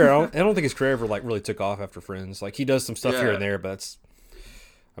 his career, I don't think his career ever like really took off after Friends. Like, he does some stuff here and there, but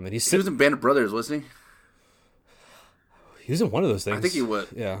he was in Band of Brothers, wasn't he? He was in one of those things. I think he was.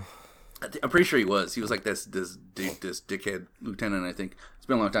 Yeah. I'm pretty sure he was. He was like this dickhead lieutenant, I think. It's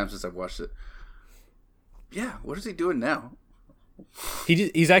been a long time since I've watched it. Yeah, what is he doing now?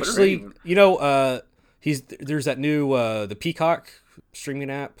 He's actually, there's that new the Peacock streaming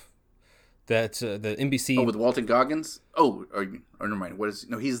app that the NBC. Oh, with Walton Goggins? Oh, or never mind.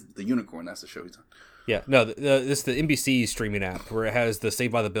 He's the Unicorn. That's the show he's on. Yeah, no, this is the NBC streaming app where it has the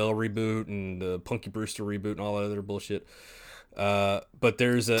Saved by the Bell reboot and the Punky Brewster reboot and all that other bullshit. But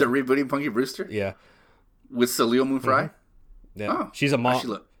there's the rebooting Punky Brewster. Yeah, with Salil Moon Frye. Mm-hmm. Yeah, she's a mom. She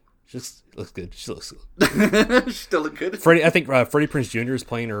just looks good. She looks good. She still look good. I think Freddie Prinze Jr. is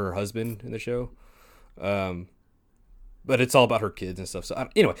playing her husband in the show. But it's all about her kids and stuff. So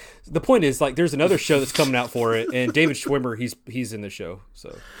anyway, the point is, like, there's another show that's coming out for it, and David Schwimmer, he's in the show.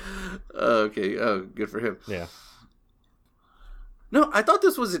 So okay, oh, good for him. Yeah. No, I thought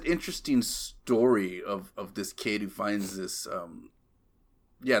this was an interesting story of this kid who finds this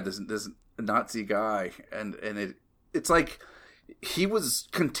this Nazi guy, and it's like he was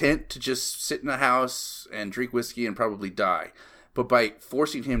content to just sit in a house and drink whiskey and probably die, but by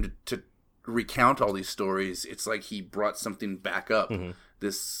forcing him to recount all these stories, it's like he brought something back up,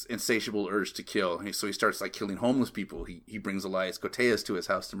 this insatiable urge to kill. So he starts like killing homeless people. He brings Elias Koteas to his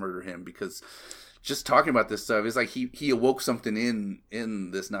house to murder him, because just talking about this stuff is like he awoke something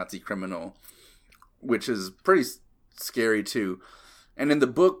in this Nazi criminal, which is pretty scary too. And in the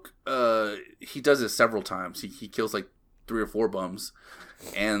book, he does this several times. He kills like 3 or 4 bums,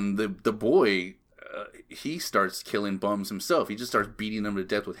 and the boy, he starts killing bums himself. He just starts beating them to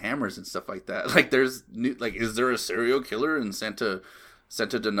death with hammers and stuff like that. Like, is there a serial killer in Santa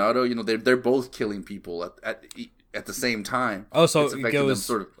Donato? They're both killing people at the same time. Oh, so it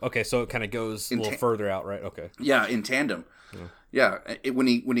goes okay. So it kind of goes a little further out, right? Okay. Yeah, in tandem. Yeah, when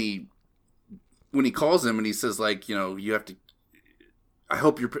he calls him and he says, like, you have to. I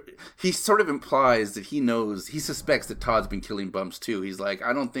hope you're. He sort of implies that he suspects that Todd's been killing bums too. He's like,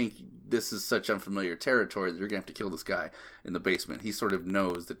 I don't think this is such unfamiliar territory that you're gonna have to kill this guy in the basement. He sort of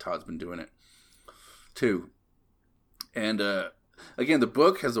knows that Todd's been doing it too. And again, the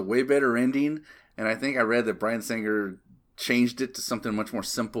book has a way better ending, and I think I read that Bryan Singer changed it to something much more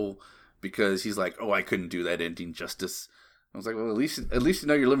simple because he's like, oh, I couldn't do that ending justice. I was like, well, at least you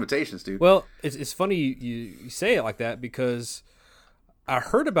know your limitations, dude. Well, it's funny you say it like that, because I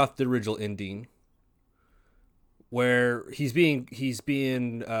heard about the original ending where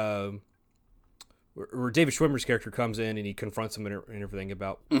where David Schwimmer's character comes in and he confronts him and everything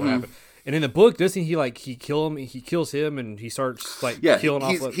about what happened. And in the book, doesn't he kill him? He kills him and he starts killing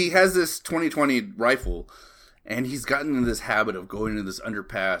off. He has this 2020 rifle, and he's gotten in this habit of going into this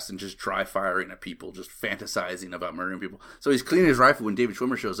underpass and just dry firing at people, just fantasizing about murdering people. So he's cleaning his rifle when David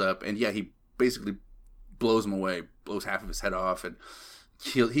Schwimmer shows up, and he basically blows him away, blows half of his head off, and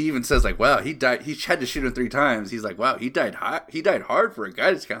he even says like, "Wow, he died. He had to shoot him 3 times." He's like, "Wow, he died hard for a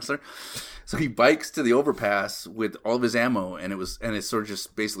guidance counselor." So he bikes to the overpass with all of his ammo, and it sort of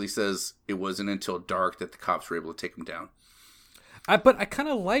just basically says it wasn't until dark that the cops were able to take him down. But I kind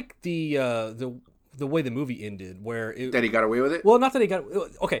of like the way the movie ended, where that he got away with it. Well, not that he got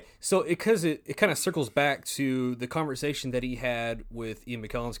okay. So because it kind of circles back to the conversation that he had with Ian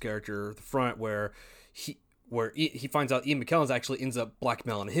McKellen's character, the front, where he finds out Ian McKellen actually ends up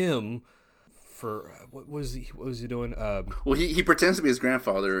blackmailing him. For what was he doing? Well, he pretends to be his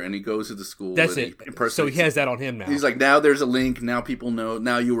grandfather, and he goes to the school. That's it. So he has that on him now. He's like, now there's a link. Now people know.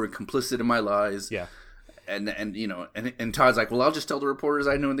 Now you were complicit in my lies. Yeah. And Todd's like, well, I'll just tell the reporters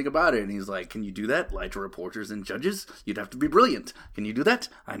I know anything about it. And he's like, can you do that? Lie to reporters and judges? You'd have to be brilliant. Can you do that?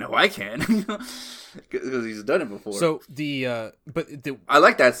 I know I can. Because he's done it before. So I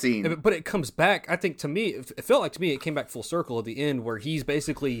like that scene. But it comes back. I think to me, it felt like it came back full circle at the end, where he's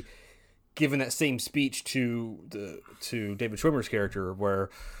basically given that same speech to David Schwimmer's character, where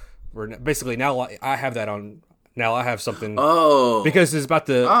basically now I have that on. Now I have something. Oh, because it's about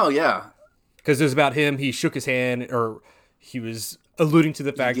the. Oh yeah. Because it was about him. He shook his hand, or he was alluding to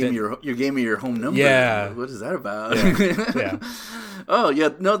the fact that you gave me your home number. Yeah. What is that about? Yeah. Oh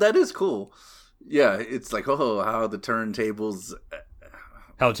yeah. No, that is cool. Yeah, it's like how the turntables.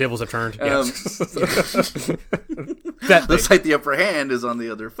 How the tables have turned. That looks like the upper hand is on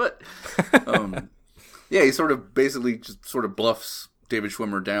the other foot. Yeah, he sort of basically just sort of bluffs David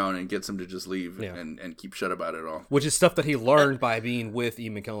Schwimmer down and gets him to just leave and keep shut about it all. Which is stuff that he learned by being with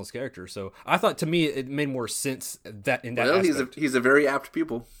Ian McKellen's character. So I thought, to me, it made more sense that in that aspect. He's a very apt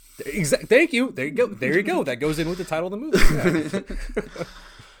pupil. Thank you. There you go. That goes in with the title of the movie.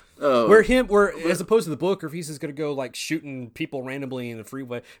 Yeah. As opposed to the book, or if he's just going to go like shooting people randomly in the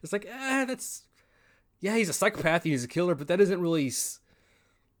freeway, it's like, he's a psychopath, he's a killer, but that doesn't really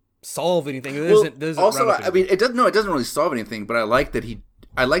solve anything. It doesn't also, I mean, it doesn't really solve anything, but I like that he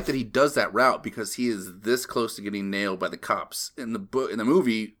does that route, because he is this close to getting nailed by the cops. In the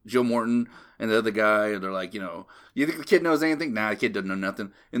movie, Joe Morton and the other guy, they're like, you think the kid knows anything? Nah, the kid doesn't know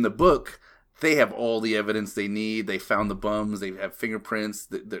nothing. In the book, they have all the evidence they need. They found the bums. They have fingerprints.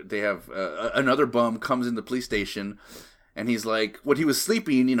 They have another bum comes in the police station, and he's like, when he was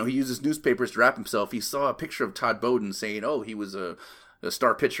sleeping, he uses newspapers to wrap himself. He saw a picture of Todd Bowden saying, oh, he was a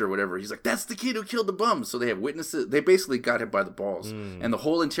star pitcher or whatever. He's like, that's the kid who killed the bums. So they have witnesses. They basically got him by the balls. And the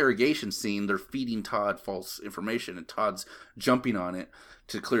whole interrogation scene, they're feeding Todd false information, and Todd's jumping on it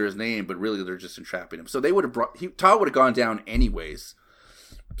to clear his name, but really they're just entrapping him. So they would have Todd would have gone down anyways.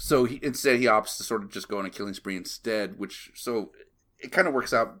 So instead he opts to sort of just go on a killing spree instead, so it kind of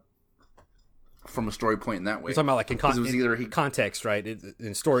works out from a story point in that way. You're talking about like in context, right?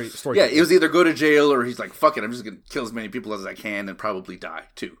 In story. Yeah, it was either go to jail, or he's like, fuck it, I'm just going to kill as many people as I can and probably die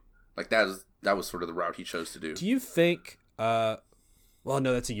too. Like that was sort of the route he chose to do. Do you think, well,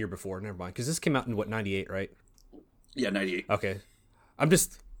 no, that's a year before. Never mind. Because this came out in 98, right? Yeah, 98. Okay.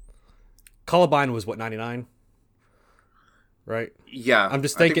 Columbine was 99? Right? Yeah. I'm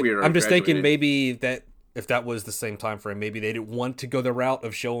just thinking maybe that if that was the same time frame, maybe they didn't want to go the route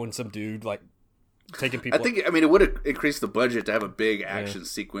of showing some dude like taking people. It would have increased the budget to have a big action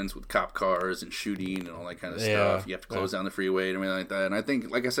sequence with cop cars and shooting and all that kind of stuff. You have to close down the freeway and everything like that. And I think,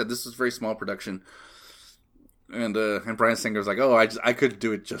 like I said, this is a very small production. And Bryan Singer's like, oh, I could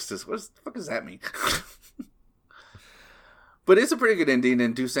do it justice. What the fuck does that mean? But it's a pretty good ending,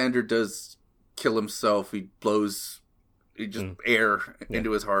 and Doosander does kill himself. He blows air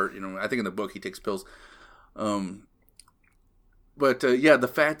into his heart. I think in the book he takes pills. But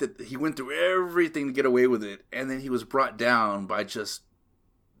the fact that he went through everything to get away with it, and then he was brought down by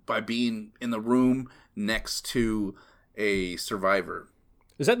being in the room next to a survivor.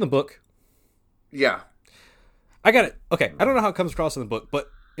 Is that in the book? Yeah. I got it. Okay. I don't know how it comes across in the book, but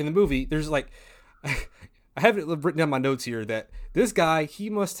in the movie, there's like, I have it written down in my notes here that this guy,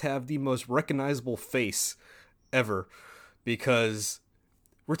 he must have the most recognizable face ever, because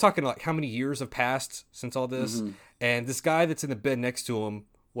we're talking like how many years have passed since all this, and this guy that's in the bed next to him,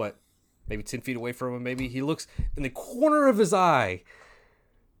 maybe 10 feet away from him, maybe, he looks in the corner of his eye,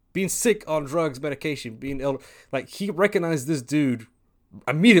 being sick on drugs, medication, being elder, like he recognized this dude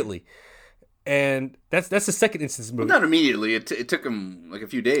immediately. And that's the second instance in the movie. Not immediately. It took him like a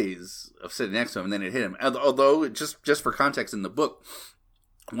few days of sitting next to him, and then it hit him. Although, just for context in the book,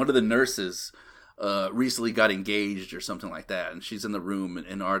 one of the nurses recently got engaged or something like that, and she's in the room,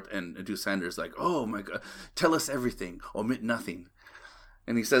 and Art and Deuce Sanders like, "Oh my God, tell us everything, omit nothing,"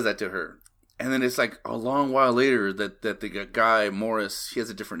 and he says that to her. And then it's like a long while later that the guy Morris, he has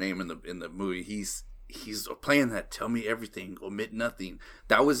a different name in the movie. He's playing that "tell me everything, omit nothing."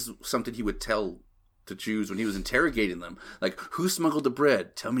 That was something he would tell the Jews when he was interrogating them. Like, who smuggled the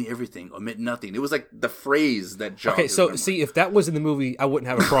bread? Tell me everything, omit nothing. It was like the phrase that John. Okay, so see, if that was in the movie, I wouldn't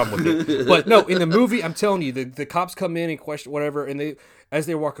have a problem with it. But no, in the movie, I'm telling you, the cops come in and question whatever, and as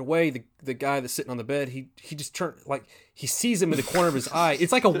they walk away, the guy that's sitting on the bed, he just turned, like, he sees him in the corner of his eye.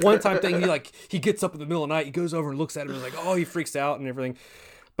 It's like a one-time thing. He gets up in the middle of the night, he goes over and looks at him, and like, oh, he freaks out and everything.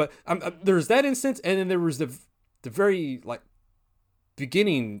 But there's that instance, and then there was the very, like,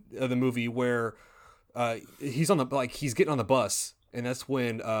 beginning of the movie where he's getting on the bus, and that's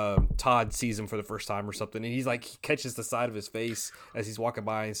when Todd sees him for the first time or something, and he catches the side of his face as he's walking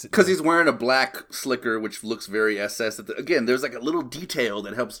by, because he's wearing a black slicker, which looks very SS. Again, there's like a little detail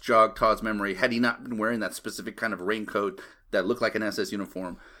that helps jog Todd's memory. Had he not been wearing that specific kind of raincoat that looked like an SS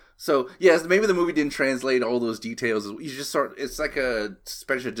uniform. So, yes, maybe the movie didn't translate all those details. You just it's like a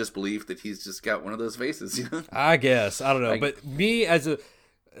suspension of disbelief that he's just got one of those faces, you know? I guess. I don't know. But me,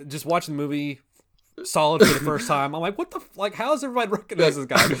 just watching the movie solid for the first time, I'm like, what the, how does everybody recognize this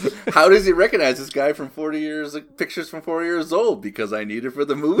guy? How does he recognize this guy from 40 years, pictures from 4 years old? Because I need it for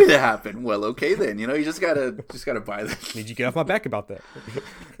the movie to happen. Well, okay then. You know, you just gotta buy that. Need you get off my back about that.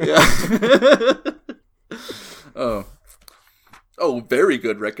 Yeah. Oh, very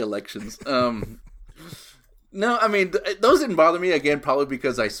good recollections. No, I mean, those didn't bother me, again, probably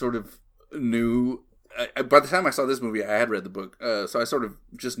because I sort of knew, by the time I saw this movie, I had read the book, so I sort of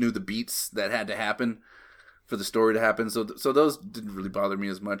just knew the beats that had to happen for the story to happen, so those didn't really bother me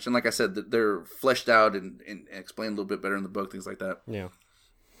as much, and like I said, they're fleshed out and explained a little bit better in the book, things like that. Yeah.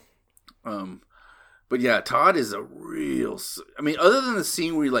 But yeah, Todd is a real, I mean, other than the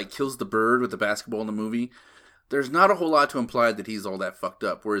scene where he, kills the bird with the basketball in the movie, there's not a whole lot to imply that he's all that fucked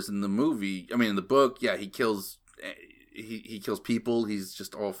up. Whereas in the movie, I mean, in the book, yeah, he kills people. He's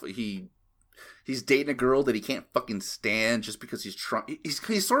just awful. He's dating a girl that he can't fucking stand just because he's trying.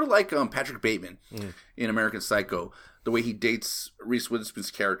 He's sort of like Patrick Bateman in American Psycho. The way he dates Reese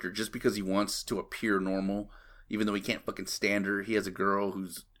Witherspoon's character just because he wants to appear normal, even though he can't fucking stand her. He has a girl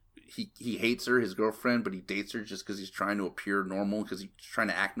who's he hates her, his girlfriend, but he dates her just because he's trying to appear normal, because he's trying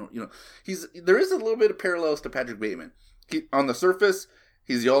to act normal. You know, there is a little bit of parallels to Patrick Bateman. On the surface,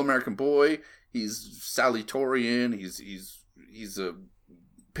 he's the all-American boy. He's salutatorian. He's a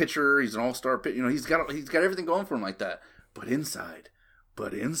pitcher. He's an all-star pitcher. You know, he's got everything going for him like that. But inside,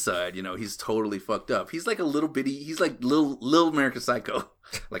 you know, he's totally fucked up. He's like a little bitty. He's like little American Psycho,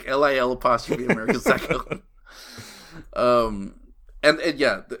 like LIL apostrophe American Psycho. And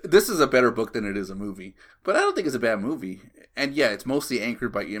yeah, this is a better book than it is a movie, but I don't think it's a bad movie. And yeah, it's mostly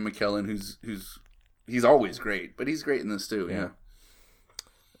anchored by Ian McKellen, he's always great, but he's great in this too. Yeah.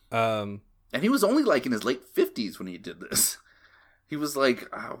 And he was only in his late 50s when he did this. He was like,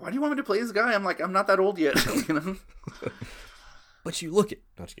 "Why do you want me to play this guy?" I'm like, "I'm not that old yet," you know. But you look it.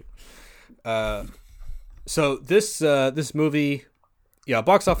 Not just kidding. So this movie, yeah,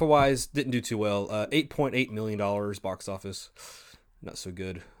 box office wise, didn't do too well. $8.8 million box office. Not so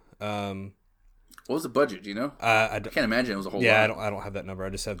good. What was the budget? Do you know? I can't imagine it was a whole lot. Yeah, I don't have that number. I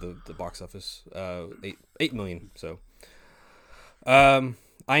just have the box office. 8 million. So,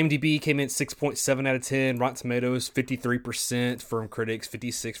 IMDb came in 6.7 out of 10. Rotten Tomatoes 53% from critics,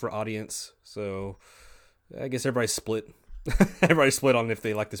 56% for audience. So, I guess everybody's split. Everybody's split on if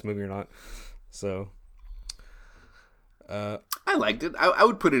they like this movie or not. So, I liked it. I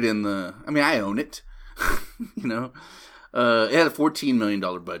would put it in the. I mean, I own it. You know. It had a $14 million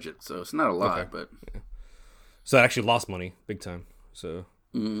budget, so it's not a lot, but yeah. So it actually lost money big time. So,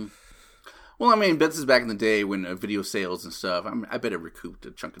 well, I mean, this is back in the day when video sales and stuff. I bet it recouped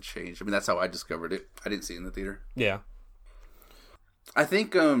a chunk of change. I mean, that's how I discovered it. I didn't see it in the theater. Yeah, I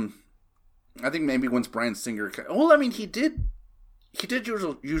think maybe once Bryan Singer. Well, I mean, he did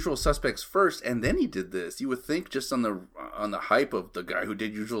Usual Suspects first, and then he did this. You would think just on the hype of the guy who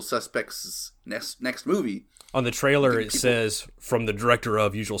did Usual Suspects' next movie. On the trailer, it says from the director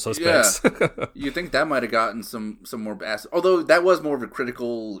of Usual Suspects. Yeah, you think that might have gotten some more bass. Although that was more of a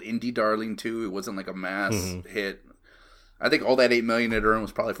critical indie darling too. It wasn't like a mass hit. I think all that $8 million it earned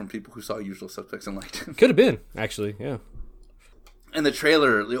was probably from people who saw Usual Suspects and liked it. Could have been, actually, yeah. And the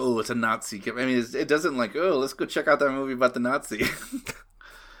trailer, oh, it's a Nazi. I mean, it doesn't like, oh, let's go check out that movie about the Nazi.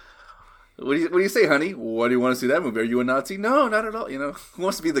 What do you say, honey? Why do you want to see that movie? Are you a Nazi? No, not at all. You know, who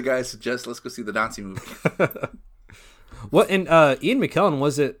wants to be the guy who suggests, let's go see the Nazi movie? What? And Ian McKellen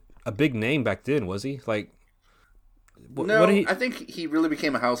wasn't a big name back then, was he? Like, no, I think he really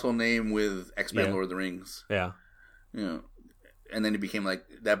became a household name with X-Men: Lord of the Rings. Yeah. You know, and then he became like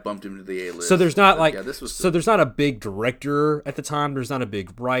that, bumped him to the A list. So there's not like there's not a big director at the time. There's not a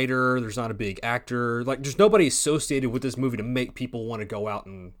big writer. There's not a big actor. Like there's nobody associated with this movie to make people want to go out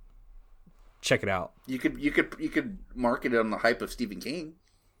and check it out. You could market it on the hype of Stephen King.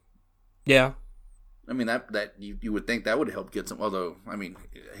 Yeah. I mean that you would think that would help get some. Although I mean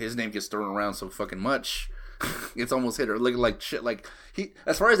his name gets thrown around so fucking much, it's almost hit or like shit. Like he,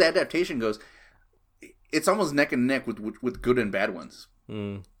 as far as adaptation goes, it's almost neck and neck with good and bad ones.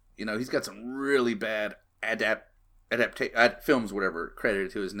 Mm. You know, he's got some really bad films, whatever,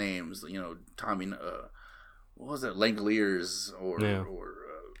 credited to his names. You know, Tommy, what was it, Langoliers, or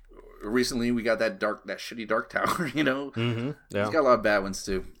recently we got that shitty Dark Tower. You know, mm-hmm. Yeah. He's got a lot of bad ones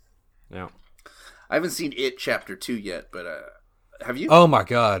too. Yeah. I haven't seen It Chapter 2 yet, but have you? Oh my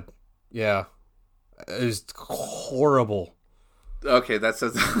god, yeah, it was horrible. Okay, that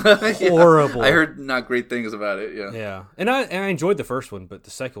says horrible. Yeah. I heard not great things about it. Yeah, yeah, and I enjoyed the first one, but the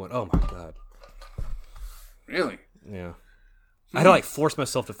second one, oh my god, really? Yeah, I had to like force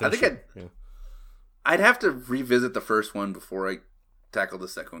myself to finish. I'd have to revisit the first one before I tackle the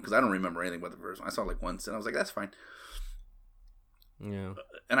second one because I don't remember anything about the first one. I saw it like once, and I was like, that's fine. Yeah.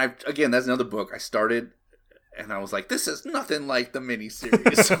 And that's another book I started, and I was like, this is nothing like the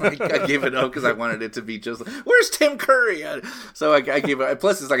miniseries. So I gave it up because I wanted it to be just, where's Tim Curry? So I gave it.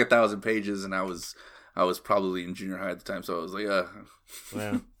 Plus, it's like 1,000 pages, and I was probably in junior high at the time, so I was like,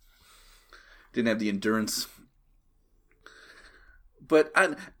 yeah, didn't have the endurance. But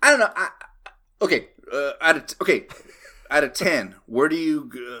I don't know. Out of 10, where do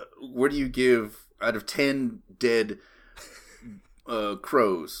you give out of 10 dead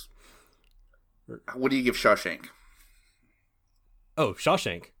crows? What do you give Shawshank? Oh,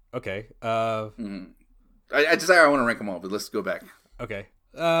 Shawshank. Okay. I want to rank them all, but let's go back. Okay.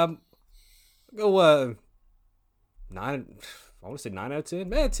 Go 9. I want to say 9 out of 10.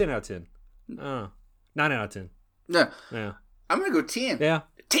 10 out of 10. 9 out of 10. Yeah. I'm gonna go 10. Yeah.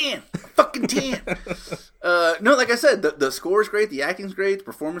 10. Fucking 10. No, like I said, the score is great, the acting's great, the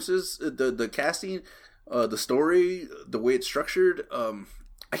performances, the casting, the story, the way it's structured.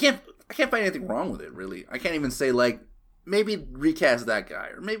 I can't find anything wrong with it, really. I can't even say, like, maybe recast that guy,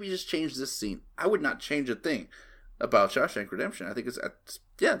 or maybe just change this scene. I would not change a thing about Shawshank Redemption. I think it's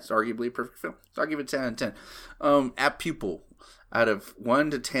arguably a perfect film. So I'll give it 10 out of 10. At Pupil, out of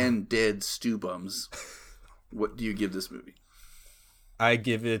 1 to 10 dead stew bums, what do you give this movie? I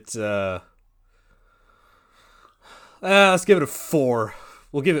give it, let's give it a 4.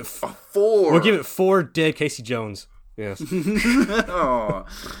 We'll give it 4. We'll give it 4 dead Casey Jones. Yes. Oh.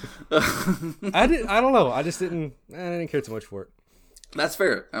 I don't know. I didn't care too much for it. That's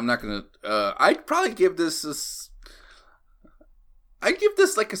fair. I'm not gonna. I'd probably give this. I'd give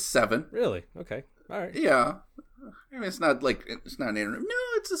this like a 7. Really? Okay. All right. Yeah. I mean, it's not like it's not an internet. No,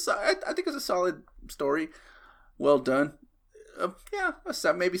 I think it's a solid story. Well done. Yeah, a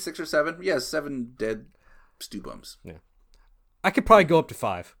 7, maybe 6 or 7. Yeah, 7 dead stew bums. Yeah. I could probably go up to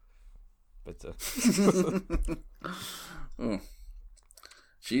 5. But oh.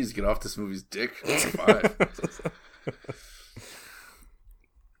 Jeez, get off this movie's dick. 5.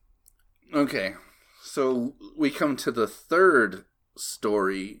 Okay. So we come to the third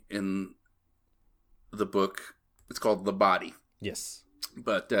story in the book. It's called The Body. Yes.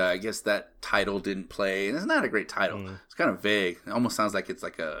 But I guess that title didn't play, and it's not a great title. It's kind of vague. It almost sounds like it's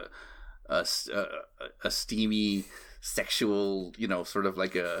like a steamy, sexual, sort of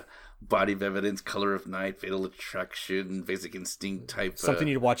like a Body of Evidence, Color of Night, Fatal Attraction, Basic Instinct type. Something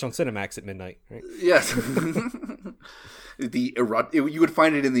you'd watch on Cinemax at midnight, right? Yes. You would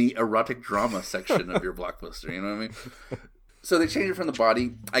find it in the erotic drama section of your Blockbuster. You know what I mean? So they changed it from The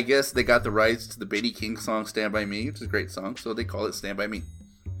Body. I guess they got the rights to the B.B. King song "Stand By Me," which is a great song, so they call it "Stand By Me."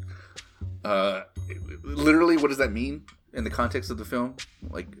 Literally, what does that mean in the context of the film?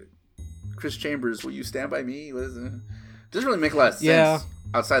 Like, Chris Chambers, will you stand by me? What is it? Doesn't really make a lot of sense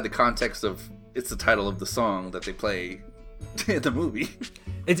outside the context of it's the title of the song that they play in the movie.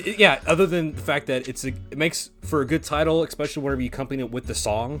 Other than the fact that it makes for a good title, especially whenever you accompany it with the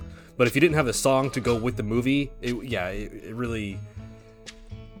song. But if you didn't have the song to go with the movie, it really,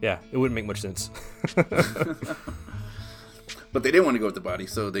 it wouldn't make much sense. But they didn't want to go with The Body,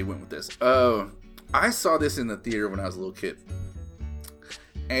 so they went with this. I saw this in the theater when I was a little kid.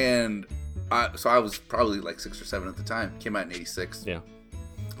 And so I was probably like 6 or 7 at the time. Came out in 86. Yeah.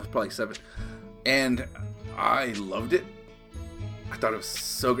 I was probably 7. And I loved it. I thought it was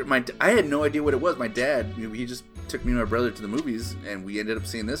so good. I had no idea what it was. My dad, he just took me and my brother to the movies, and we ended up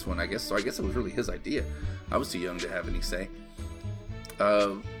seeing this one, I guess. So I guess it was really his idea. I was too young to have any say.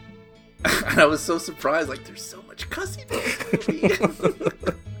 And I was so surprised, like, there's so much cussing in this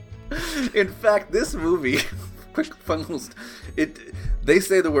movie. In fact, this movie, quick fun little, they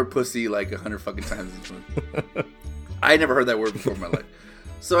say the word pussy like 100 fucking times in this movie. I never heard that word before in my life.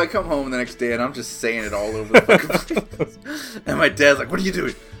 So I come home the next day and I'm just saying it all over the fucking place. And my dad's like, "What are you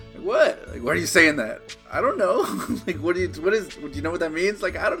doing?" Like, "What? Like, why are you saying that?" "I don't know." Like, do you know what that means?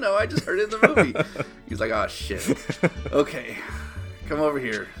 Like, "I don't know. I just heard it in the movie." He's like, "Oh shit. Okay, come over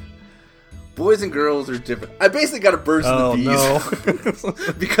here. Boys and girls are different." I basically got a burst of the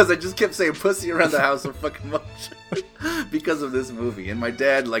bees because I just kept saying pussy around the house so fucking much because of this movie. And my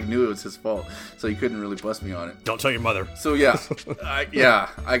dad knew it was his fault, so he couldn't really bust me on it. Don't tell your mother. So yeah,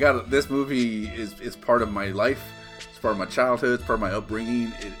 I got this movie is part of my life. It's part of my childhood. It's part of my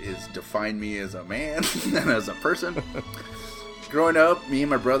upbringing. It has defined me as a man and as a person. Growing up, me and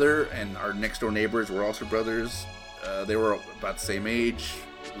my brother and our next door neighbors were also brothers. They were about the same age.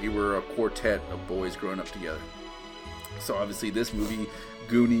 We were a quartet of boys growing up together. So obviously this movie,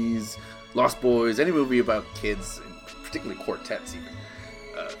 Goonies, Lost Boys, any movie about kids, and particularly quartets even,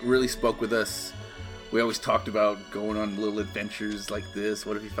 really spoke with us. We always talked about going on little adventures like this.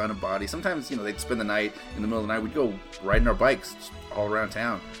 What if you found a body? Sometimes, they'd spend the night, in the middle of the night, we'd go riding our bikes all around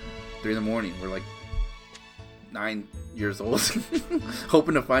town. 3 a.m. We're like 9 years old,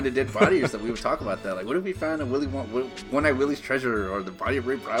 hoping to find a dead body or something. We would talk about that. Like, what if we found a One-Eyed Willie's treasure, or the body of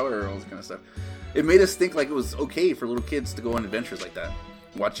Ray Prowler, or all this kind of stuff. It made us think like it was okay for little kids to go on adventures like that.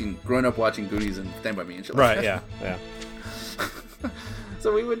 Growing up watching Goonies and Stand By Me and shit like that. Right, yeah.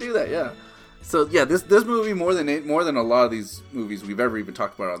 So we would do that, yeah. So yeah, this movie, more than a lot of these movies we've ever even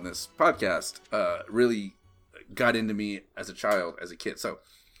talked about on this podcast, really got into me as a child, as a kid. So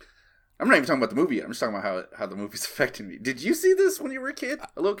I'm not even talking about the movie yet. I'm just talking about how the movie's affecting me. Did you see this when you were a kid?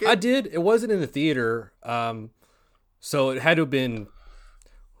 A little kid? I did. It wasn't in the theater. So it had to have been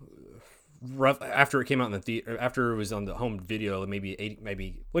rough after it came out in the theater, after it was on the home video,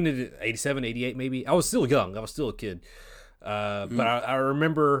 maybe when did it, 87, 88 maybe? I was still young. I was still a kid. But I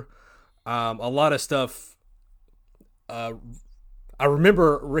remember a lot of stuff. I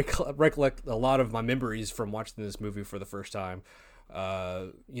remember recollect a lot of my memories from watching this movie for the first time.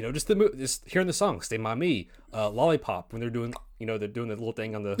 Just hearing the song "Stay By Me," "Lollipop" when they're doing the little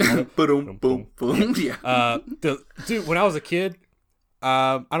thing on the boom, boom, boom. Yeah. Dude, when I was a kid,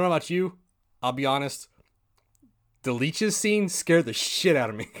 I don't know about you, I'll be honest, the leeches scene scared the shit out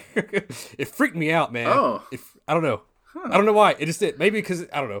of me. It freaked me out, man. Oh. I don't know. I don't know why. It just did. Maybe because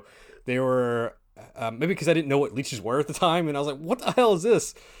I don't know. They were maybe because I didn't know what leeches were at the time, and I was like, "What the hell is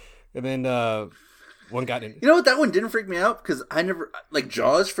this?" And then one got in. You know what? That one didn't freak me out because I never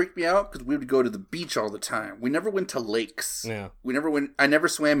Jaws freaked me out because we would go to the beach all the time. We never went to lakes. Yeah. I never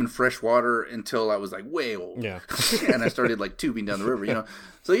swam in fresh water until I was like way old. Yeah. And I started tubing down the river.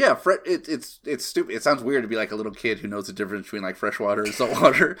 So yeah, it's stupid. It sounds weird to be like a little kid who knows the difference between like fresh water and salt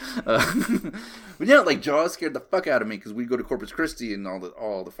water. But Jaws scared the fuck out of me because we'd go to Corpus Christi and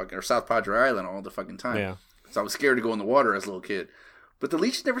all the fucking, or South Padre Island all the fucking time. Yeah. So I was scared to go in the water as a little kid. But the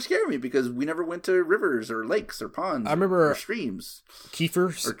leeches never scared me because we never went to rivers or lakes or ponds. I remember or streams.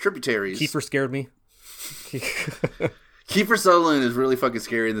 Kiefer or tributaries. Kiefer scared me. Kiefer Sutherland is really fucking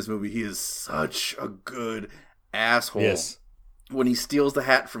scary in this movie. He is such a good asshole. Yes. When he steals the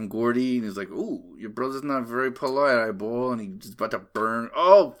hat from Gordy and he's like, "Ooh, your brother's not very polite, eyeball," and he's about to burn.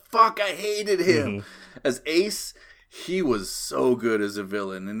 Oh, fuck, I hated him. Mm-hmm. As Ace, he was so good as a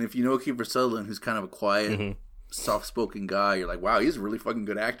villain. And if you know Kiefer Sutherland, who's kind of a quiet, soft-spoken guy, you're like, wow, he's a really fucking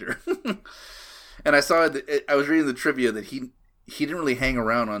good actor. And I was reading the trivia that he didn't really hang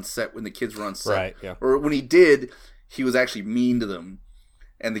around on set when the kids were on set. Right, yeah. Or when he did, he was actually mean to them.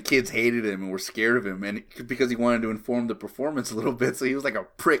 And the kids hated him and were scared of him, and because he wanted to inform the performance a little bit, so he was like a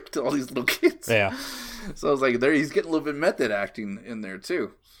prick to all these little kids. Yeah. So I was like, he's getting a little bit method acting in there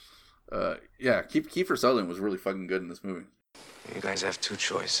too. Yeah, Kiefer Sutherland was really fucking good in this movie. You guys have 2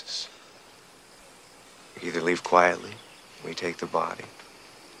 choices. You either leave quietly, we take the body,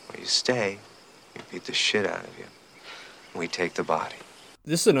 or you stay, we beat the shit out of you, we take the body.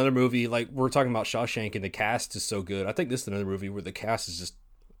 This is another movie, like we're talking about Shawshank, and the cast is so good. I think this is another movie where the cast is just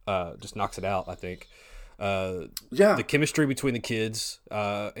knocks it out, I think. Yeah. The chemistry between the kids.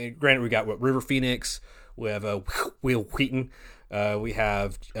 And granted, we got River Phoenix. We have Will Wheaton. We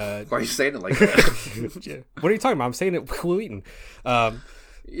have... Why are you saying it like that? What are you talking about? I'm saying it Will Wheaton.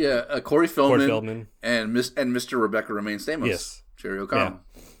 Yeah, Corey Feldman, Corey Feldman. and Mr. Rebecca Romaine Stamos. Yes. Jerry O'Connell.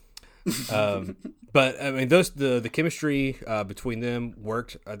 But I mean, the chemistry between them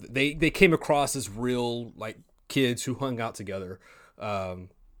worked. They came across as real like kids who hung out together, and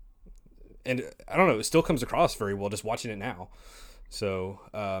I don't know, it still comes across very well just watching it now. So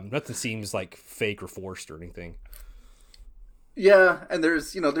nothing seems like fake or forced or anything. Yeah, and there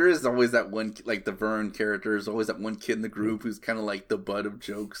is always that one, like the Vern character is always that one kid in the group who's kind of like the butt of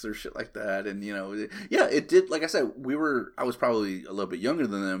jokes or shit like that. And it did. Like I said, I was probably a little bit younger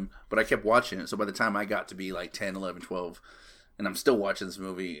than them, but I kept watching it. So by the time I got to be like 10, 11, 12, and I'm still watching this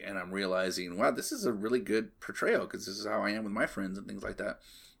movie, and I'm realizing, wow, this is a really good portrayal because this is how I am with my friends and things like that.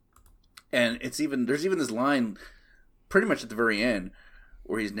 And there's even this line, pretty much at the very end,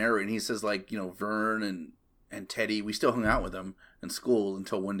 where he's narrating. He says like, Vern and Teddy, we still hung out with them in school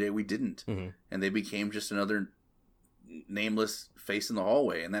until one day we didn't. Mm-hmm. And they became just another nameless face in the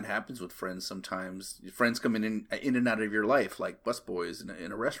hallway. And that happens with friends sometimes. Friends come in and out of your life, like busboys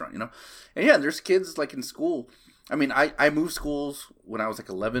in a restaurant, And yeah, there's kids like in school. I mean, I moved schools when I was like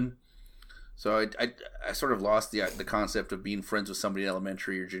 11. So I sort of lost the concept of being friends with somebody in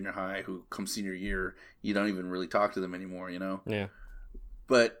elementary or junior high who come senior year, you don't even really talk to them anymore, Yeah.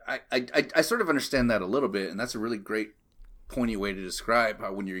 But I sort of understand that a little bit, and that's a really great, poignant way to describe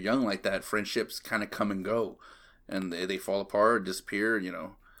how when you're young like that, friendships kind of come and go, and they fall apart, disappear, and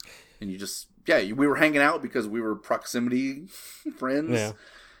you just, we were hanging out because we were proximity friends, yeah.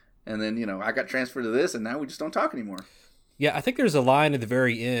 And then, I got transferred to this, and now we just don't talk anymore. Yeah, I think there's a line at the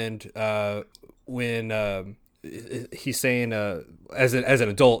very end when he's saying, as an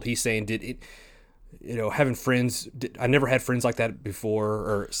adult, he's saying, having friends, I never had friends like that before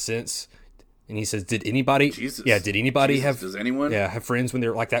or since. And he says, did anybody does anyone have friends when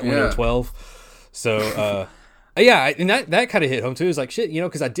they're like that when they're 12? So, and that kind of hit home too. It's like, shit,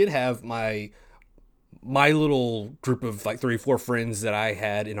 because I did have my little group of like 3 or 4 friends that I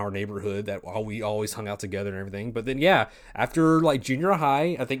had in our neighborhood that we always hung out together and everything. But then, after like junior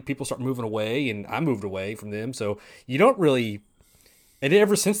high, I think people start moving away, and I moved away from them. So you don't really. And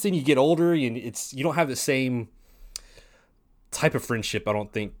ever since then, you get older, and you don't have the same type of friendship, I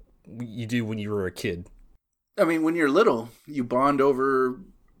don't think, you do when you were a kid. I mean, when you're little, you bond over,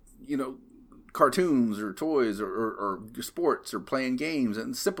 cartoons or toys or sports or playing games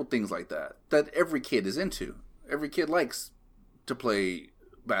and simple things like that every kid is into. Every kid likes to play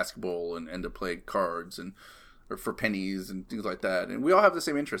basketball and to play cards or for pennies and things like that. And we all have the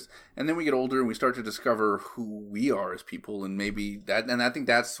same interests. And then we get older and we start to discover who we are as people. And maybe that, and I think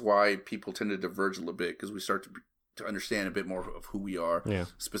that's why people tend to diverge a little bit, because we start to understand a bit more of who we are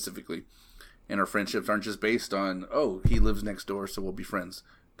specifically. And our friendships aren't just based on, oh, he lives next door, so we'll be friends,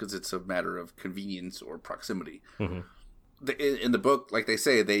 because it's a matter of convenience or proximity. Mm-hmm. In the book, like they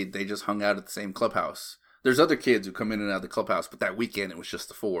say, they just hung out at the same clubhouse. There's other kids who come in and out of the clubhouse, but that weekend it was just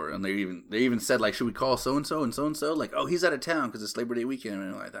the 4. And they even said, like, should we call so-and-so and so-and-so? Like, oh, he's out of town because it's Labor Day weekend or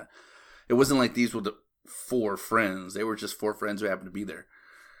anything like that. It wasn't like these were the 4 friends. They were just 4 friends who happened to be there,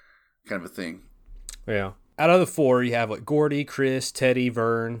 kind of a thing. Yeah. Out of the 4, you have like Gordy, Chris, Teddy,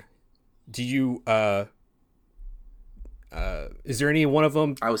 Vern. Do you, is there any one of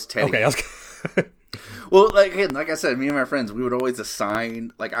them? I was Teddy. Okay. Well, like I said, me and my friends, we would always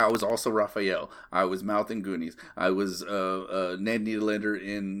assign, like, I was also Raphael. I was Mouth in Goonies. I was Ned Niederlander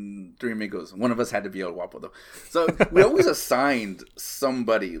in Three Amigos. One of us had to be El Guapo, though. So we always assigned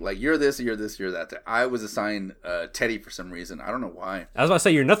somebody, like, you're this, you're this, you're that. I was assigned Teddy for some reason. I don't know why. I was about to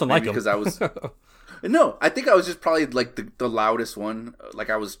say, you're nothing like him. Because I was... No, I think I was just probably, like, the loudest one. Like,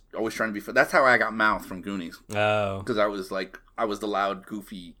 I was always trying to be... That's how I got Mouth from Goonies. Oh. Because I was the loud,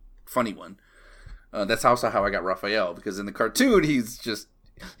 goofy, funny one. That's also how I got Raphael, because in the cartoon he's just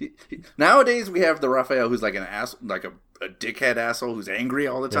nowadays we have the Raphael who's like an ass, like a dickhead asshole who's angry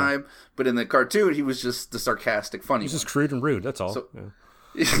all the time. But in the cartoon he was just the sarcastic, funny. He's just crude and rude. That's all. So,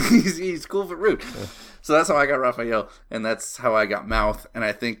 he's cool but rude. Yeah. So that's how I got Raphael, and that's how I got Mouth. And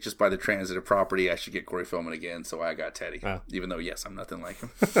I think just by the transitive property, I should get Corey Feldman again. So I got Teddy, even though yes, I'm nothing like him.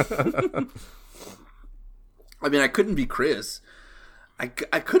 I mean, I couldn't be Chris. I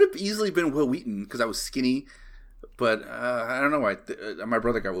could have easily been Will Wheaton because I was skinny, but I don't know why. My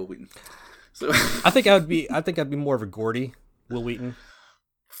brother got Will Wheaton. So I think I'd be more of a Gordy, Will Wheaton.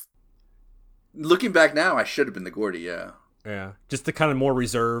 Looking back now, I should have been the Gordy. Yeah, just the kind of more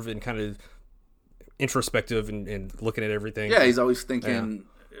reserved and kind of introspective and looking at everything. Yeah, he's always thinking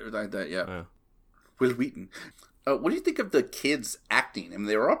like that. Yeah. Will Wheaton. What do you think of the kids acting? I mean,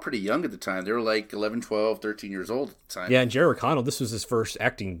 they were all pretty young at the time. They were like 11, 12, 13 years old at the time. Yeah, and Jerry O'Connell, this was his first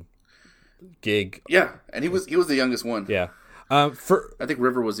acting gig. Yeah, and he was the youngest one. Yeah. I think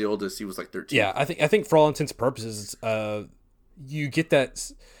River was the oldest. He was like 13. Yeah, I think for all intents and purposes, you get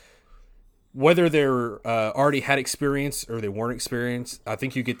that whether they're already had experience or they weren't experienced. I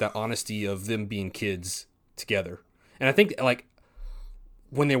think you get that honesty of them being kids together. And I think like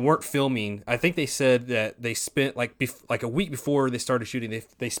when they weren't filming, I think they said that they spent like a week before they started shooting.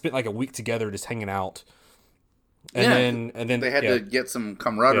 They spent like a week together just hanging out. And then they had to get some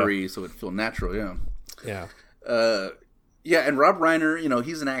camaraderie so it'd feel natural. Yeah. Yeah. And Rob Reiner,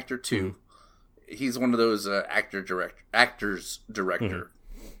 he's an actor too. He's one of those actors director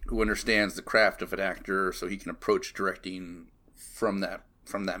who understands the craft of an actor, so he can approach directing from that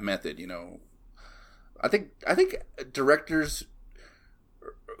method. I think directors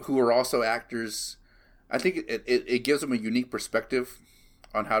who are also actors, I think it gives them a unique perspective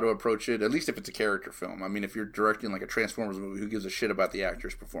on how to approach it, at least if it's a character film. I mean, if you're directing like a Transformers movie, who gives a shit about the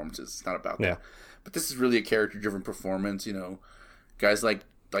actors' performances? It's not about that. But this is really a character-driven performance, guys like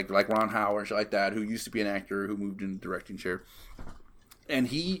Ron Howard, shit like that, who used to be an actor, who moved into the directing chair. And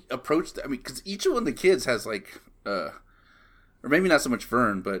he approached, because each one of the kids has like, or maybe not so much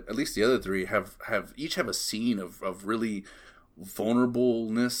Vern, but at least the other three each have a scene of really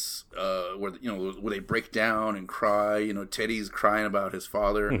vulnerableness, where they break down and cry. Teddy's crying about his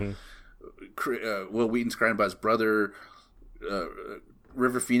father. Will Wheaton's crying about his brother.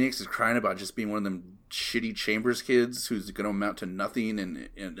 River Phoenix is crying about just being one of them shitty Chambers kids who's going to amount to nothing.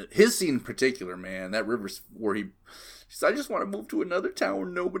 And his scene in particular, man, that River's where he says, I just want to move to another town where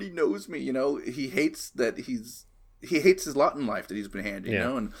nobody knows me. He hates that he hates his lot in life that he's been handed,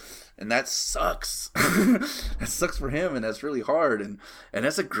 and that sucks. That sucks for him, and that's really hard. And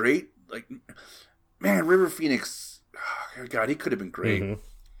that's a great, River Phoenix, oh God, he could have been great.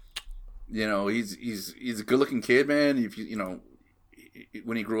 He's a good looking kid, man. If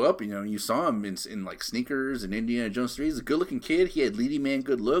when he grew up, you saw him in like Sneakers and Indiana Jones 3. He's a good looking kid. He had leading man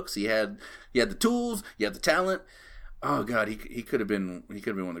good looks. He had the tools. He had the talent. Oh God, he could have been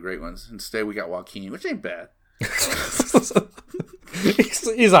one of the great ones. Instead, we got Joaquin, which ain't bad.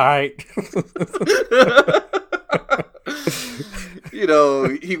 He's all right.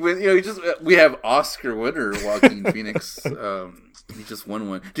 He went. We have Oscar winner Joaquin Phoenix. He just won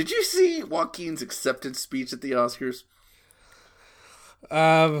one. Did you see Joaquin's acceptance speech at the Oscars?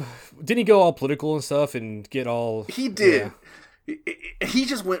 Didn't he go all political and stuff and get all? He did. Yeah. He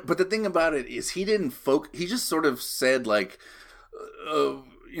just went. But the thing about it is, he didn't He just sort of said like,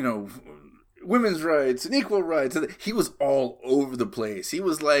 women's rights and equal rights. He was all over the place. He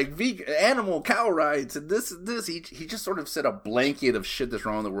was like vegan, animal, cow rights, and this and this. He just sort of said a blanket of shit that's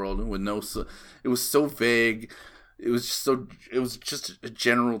wrong in the world, and it was so vague. It was just a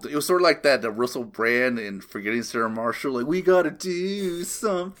general. It was sort of like that Russell Brand in Forgetting Sarah Marshall. Like, we gotta do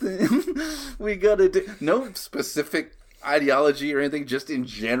something. We gotta do no specific ideology or anything. Just in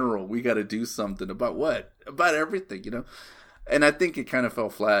general, we gotta do something about what? About everything, And I think it kind of fell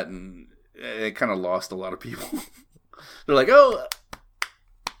flat, and it kind of lost a lot of people. They're like, oh,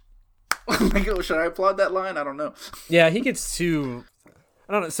 should I applaud that line? I don't know. Yeah, he gets too,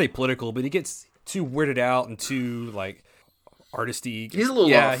 I don't want to say political, but he gets too weirded out and too like artisty. He's a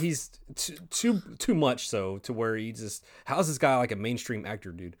little off. He's too much so to where he just, how's this guy like a mainstream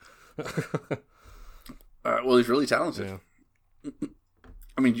actor, dude? Well, he's really talented. Yeah.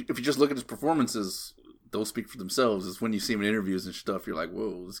 I mean, if you just look at his performances, they'll speak for themselves. It's when you see him in interviews and stuff, you're like,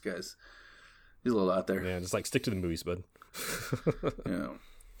 whoa, he's a little out there. Yeah, just like stick to the movies, bud. Yeah.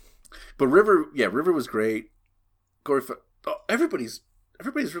 But River was great. Everybody's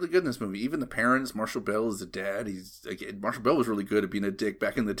really good in this movie. Even the parents. Marshall Bell is the dad. Marshall Bell was really good at being a dick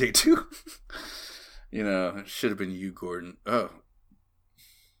back in the day too. It should have been you, Gordon. Oh,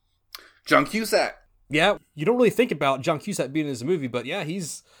 John Cusack. Yeah, you don't really think about John Cusack being in this movie, but yeah,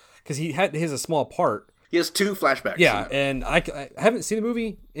 because he has a small part. He has 2 flashbacks. Yeah, and I haven't seen the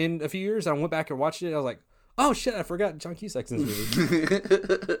movie in a few years. I went back and watched it. I was like, oh shit, I forgot John Cusack's in this movie.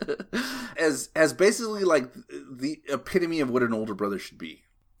 as basically like the epitome of what an older brother should be.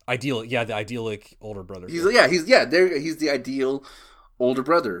 The idyllic older brother. He's the ideal older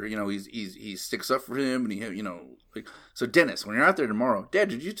brother. He sticks up for him, and so Dennis, when you're out there tomorrow, Dad,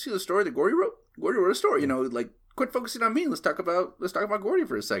 did you see the story that Gordy wrote? Gordy wrote a story. Quit focusing on me. Let's talk about Gordy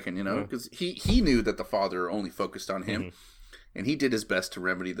for a second. Because he knew that the father only focused on him, and he did his best to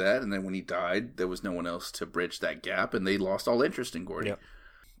remedy that. And then when he died, there was no one else to bridge that gap, and they lost all interest in Gordy. Yep.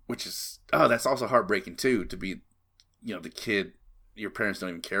 Which is that's also heartbreaking too, to be the kid your parents don't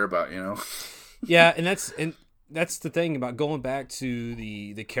even care about. Yeah, and that's the thing about going back to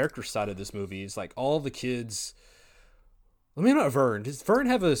the character side of this movie is like all the kids. Let me not Vern. Does Vern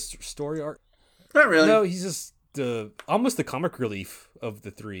have a story arc? Not really. No, he's just the almost the comic relief of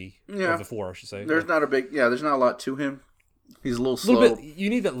the three, of the four, I should say. There's not a lot to him. He's a little slow. Little bit, you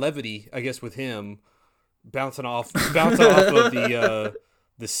need that levity, I guess, with him bouncing off of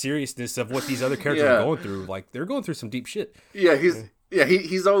the seriousness of what these other characters are going through. Like, they're going through some deep shit. Yeah,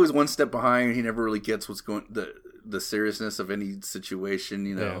 he's always one step behind. He never really gets what's going the seriousness of any situation.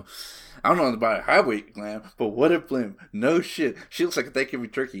 You know, Yeah. I don't know about highway glam, but what if Blim? No shit, she looks like a Thanksgiving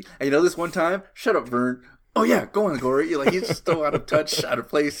turkey. And you know, this one time, shut up, Vern. Oh yeah, go on, Gory. You're like, he's just so out of touch, out of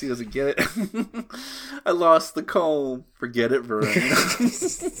place. He doesn't get it. I lost the comb. Forget it, Vern.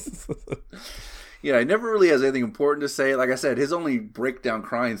 Yeah, he never really has anything important to say. Like I said, his only breakdown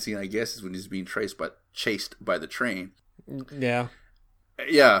crying scene, I guess, is when he's being chased by the train. Yeah.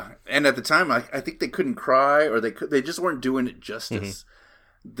 Yeah, and at the time, I think they couldn't cry, or they just weren't doing it justice.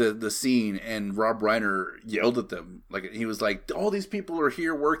 The scene, and Rob Reiner yelled at them. Like, he was like, all these people are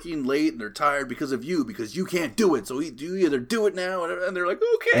here working late and they're tired because of you, because you can't do it, so you either do it now, and they're like,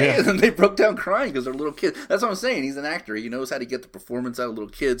 okay. Yeah. And then they broke down crying because they're little kids. That's what I'm saying. He's an actor. He knows how to get the performance out of little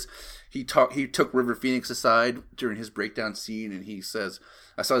kids. He took River Phoenix aside during his breakdown scene, and he says,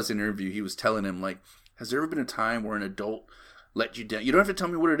 I saw this interview, he was telling him, like, has there ever been a time where an adult let you down? You don't have to tell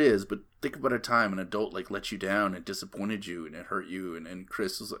me what it is, but think about a time an adult like let you down and disappointed you and it hurt you. And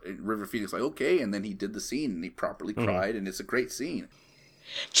Chris was, and River Phoenix, like, okay. And then he did the scene and he properly cried, and it's a great scene.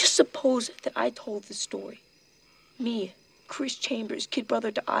 Just suppose that I told the story. Me, Chris Chambers, kid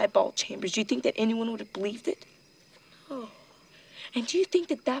brother to Eyeball Chambers. Do you think that anyone would have believed it? Oh. And do you think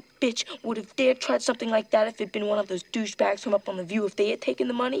that that bitch would have dared tried something like that if it'd been one of those douchebags from Up on the View if they had taken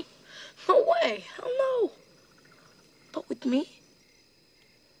the money? No way. Hell no. But with me?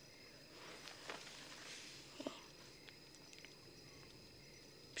 Well,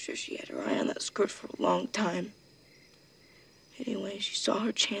 I'm sure she had her eye on that skirt for a long time. Anyway, she saw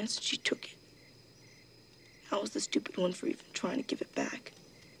her chance and she took it. I was the stupid one for even trying to give it back.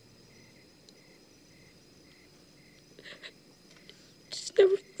 Just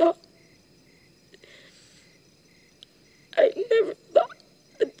never thought. I never thought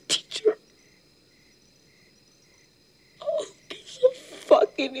the teacher. Oh, piece of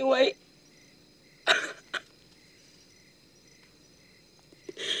fuck anyway. I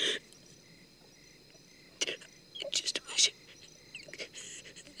just wish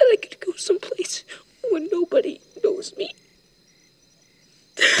that I could go someplace where nobody knows me.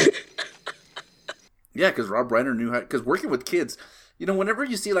 Yeah, because Rob Reiner knew how, because working with kids, you know, whenever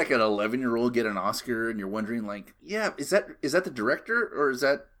you see like an 11-year-old get an Oscar and you're wondering, like, yeah, is that the director or is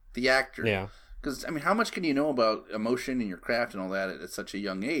that the actor? Yeah. Because, I mean, how much can you know about emotion and your craft and all that at such a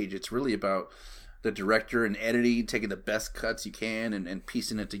young age? It's really about the director and editing, taking the best cuts you can and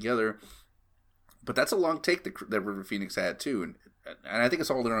piecing it together. But that's a long take that River Phoenix had, too. And I think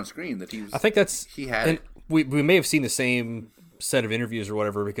it's all there on screen that he was. I think he had and it. We may have seen the same set of interviews or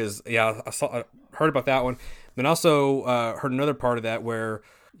whatever, because, yeah, I heard about that one. Then also heard another part of that where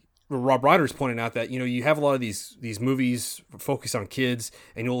Rob Reiner's pointing out that, you know, you have a lot of these movies focused on kids,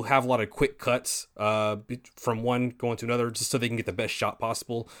 and you'll have a lot of quick cuts from one going to another just so they can get the best shot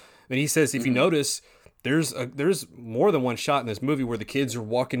possible. And he says, if you notice, there's more than one shot in this movie where the kids are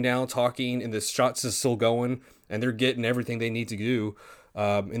walking down, talking, and the shots is still going, and they're getting everything they need to do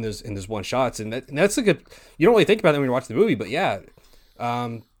in those one shots. And that's a good. You don't really think about that when you're watching the movie, but yeah,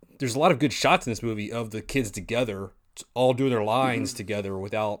 there's a lot of good shots in this movie of the kids together, all doing their lines together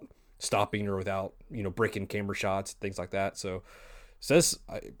without stopping or without, you know, breaking camera shots, things like that. So says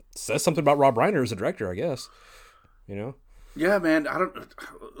something about Rob Reiner as a director, I guess. You know. Yeah, man.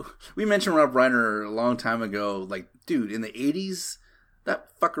 We mentioned Rob Reiner a long time ago. Like, dude, in the 80s,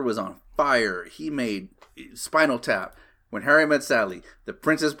 that fucker was on fire. He made Spinal Tap, When Harry Met Sally, The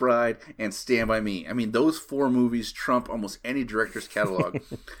Princess Bride, and Stand By Me. I mean, those 4 movies trump almost any director's catalog.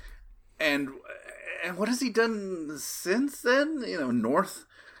 and what has he done since then? You know, North,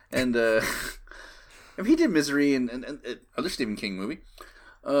 and I mean, he did Misery and other Stephen King movie.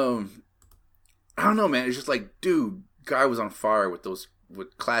 I don't know, man. It's just like, dude, guy was on fire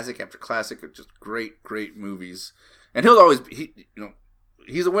with classic after classic of just great movies. And he'll always be,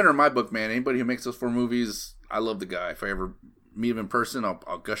 he's a winner in my book, man. Anybody who makes those 4 movies, I love the guy. If I ever meet him in person,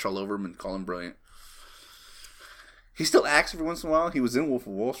 I'll gush all over him and call him brilliant. He still acts every once in a while. He was in Wolf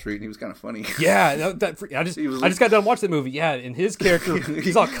of Wall Street, and he was kind of funny. Yeah, I just got done watching that movie. Yeah, and his character,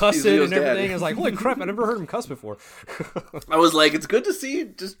 he's all cussing and everything. I was like, holy crap, I never heard him cuss before. I was like, it's good to see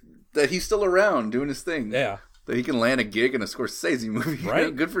just that he's still around doing his thing. Yeah. That he can land a gig in a Scorsese movie. Right?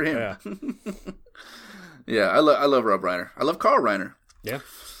 You know? Good for him. Yeah. Yeah, I love Rob Reiner. I love Carl Reiner. Yeah.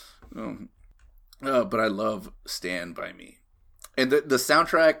 But I love Stand By Me. And the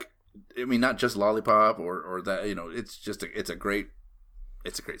soundtrack, I mean, not just Lollipop or that. It's just it's a great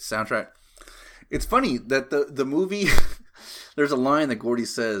soundtrack. It's funny that the movie. There's a line that Gordy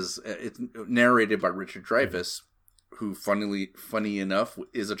says. It's narrated by Richard Dreyfuss, who funny enough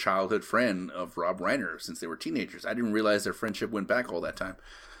is a childhood friend of Rob Reiner since they were teenagers. I didn't realize their friendship went back all that time.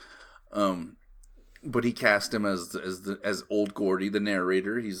 But he cast him as old Gordy, the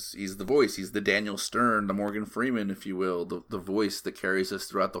narrator. He's the voice. He's the Daniel Stern, the Morgan Freeman, if you will, the voice that carries us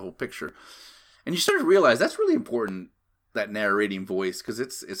throughout the whole picture. And you start to realize that's really important, that narrating voice, because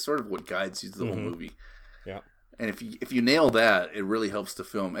it's sort of what guides you through the whole movie. Yeah. And if you nail that, it really helps the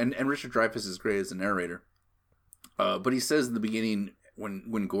film. And Richard Dreyfuss is great as a narrator. But he says in the beginning,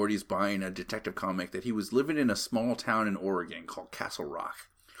 when Gordy's buying a detective comic, that he was living in a small town in Oregon called Castle Rock.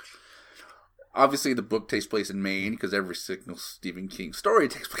 Obviously, the book takes place in Maine, because every single Stephen King story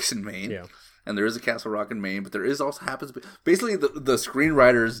takes place in Maine. Yeah. And there is a Castle Rock in Maine, but there is also happens. Basically, the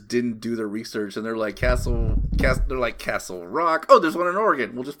screenwriters didn't do their research, and they're like Castle Rock. Oh, there's one in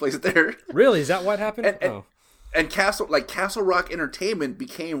Oregon. We'll just place it there. Really? Is that what happened? And Castle Rock Entertainment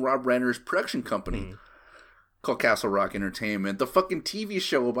became Rob Reiner's production company. Called Castle Rock Entertainment. The fucking TV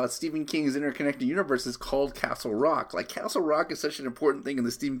show about Stephen King's interconnected universe is called Castle Rock. Like, Castle Rock is such an important thing in the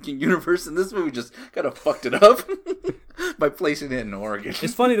Stephen King universe, and this movie just kind of fucked it up by placing it in Oregon.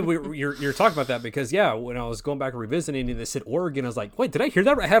 It's funny that you're talking about that, because when I was going back and revisiting and they said Oregon, I was like, wait, did I hear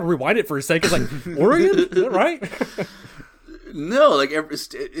that? I had to rewind it for a second. It's like, Oregon? Is that right? No, like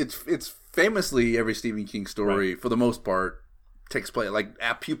it's famously every Stephen King story, for the most part, takes place, like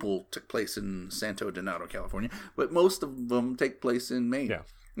Apt Pupil took place in Santo Donato, California, but most of them take place in Maine. Yeah.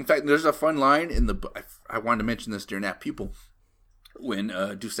 In fact, there's a fun line in the. I wanted to mention this during Apt Pupil when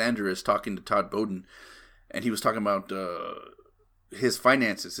Dusander is talking to Todd Bowden, and he was talking about his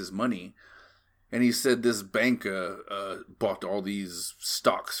finances, his money, and he said this bank bought all these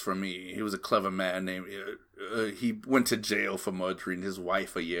stocks from me. He was a clever man named. He went to jail for murdering his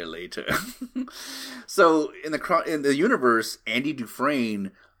wife a year later. So in the universe, Andy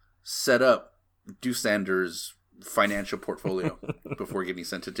Dufresne set up Dusander's financial portfolio before getting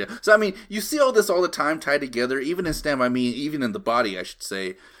sent to jail. So I mean, you see all this all the time tied together. Even in STEM, I mean, even in The Body, I should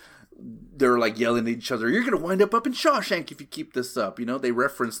say, they're like yelling at each other. You're going to wind up in Shawshank if you keep this up. They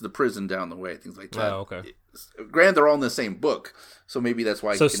reference the prison down the way, things like that. Oh, okay. Granted, they're all in the same book, so maybe that's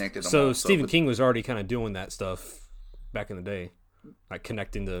why he connected them all. So Stephen King was already kind of doing that stuff back in the day, like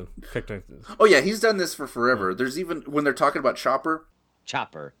connecting. Oh yeah, he's done this for forever. There's even when they're talking about Chopper,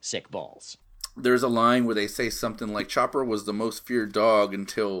 sick balls. There's a line where they say something like Chopper was the most feared dog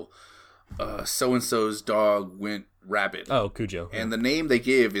until so-and-so's dog went rabid. Oh, Cujo. And the name they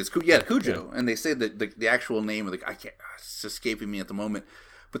give is Cujo. Yeah. And they say that the actual name of it's escaping me at the moment,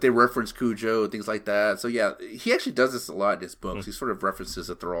 but they reference Cujo and things like that. So yeah, he actually does this a lot in his books. He sort of references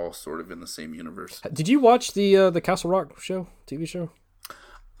that they're all sort of in the same universe. Did you watch the Castle Rock TV show?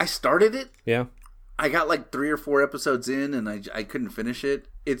 I started it. Yeah. I got like 3 or 4 episodes in, and I couldn't finish it.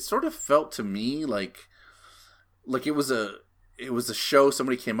 It sort of felt to me like it was a show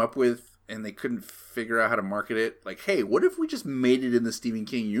somebody came up with, and they couldn't figure out how to market it. Like, hey, what if we just made it in the Stephen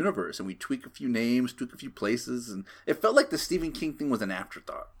King universe and we tweak a few names, tweak a few places, and it felt like the Stephen King thing was an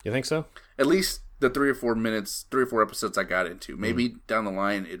afterthought. You think so? At least the 3 or 4 episodes I got into. Maybe down the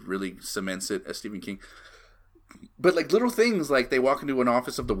line it really cements it as Stephen King. But like little things, like they walk into an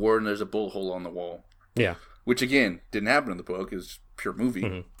office of the warden, there's a bullet hole on the wall. Yeah. Which again didn't happen in the book. It was pure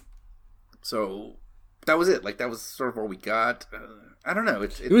movie. So that was it. Like that was sort of all we got. I don't know.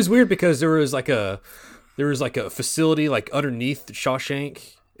 It was weird because there was like a facility like underneath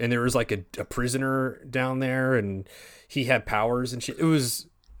Shawshank, and there was like a prisoner down there, and he had powers and shit. It was,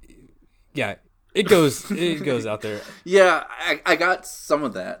 yeah. It goes out there. Yeah, I got some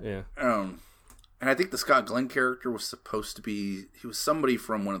of that. Yeah. And I think the Scott Glenn character was supposed to be. He was somebody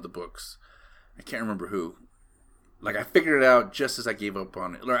from one of the books. I can't remember who. Like, I figured it out just as I gave up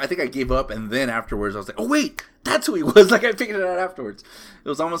on it. Or I think I gave up, and then afterwards I was like, oh, wait, that's who he was. Like, I figured it out afterwards. It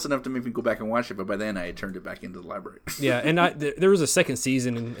was almost enough to make me go back and watch it, but by then I had turned it back into the library. Yeah, and there was a second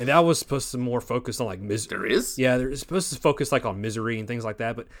season, and that was supposed to more focus on, like, misery. There is? Yeah, they're supposed to focus, like, on misery and things like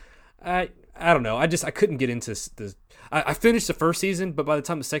that, but I don't know. I couldn't get into the... I finished the first season, but by the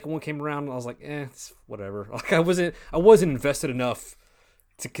time the second one came around, I was like, it's whatever. Like, I wasn't invested enough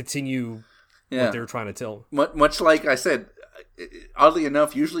to continue... Yeah. What they were trying to tell. Much like I said, oddly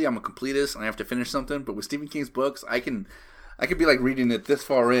enough, usually I'm a completist and I have to finish something. But with Stephen King's books, I can be like reading it this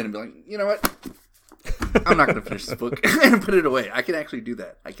far in and be like, you know what? I'm not going to finish this book and put it away. I can actually do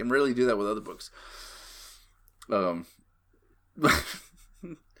that. I can really do that with other books. But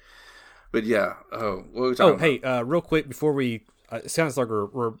yeah. Oh, what were we talking about? Hey, real quick before we it sounds like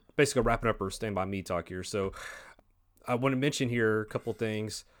we're basically wrapping up our Stand By Me talk here. So I want to mention here a couple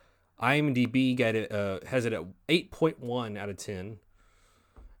things. IMDb has it at 8.1 out of 10.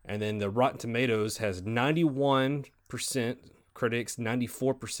 And then the Rotten Tomatoes has 91% critics,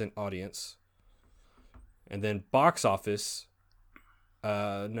 94% audience. And then box office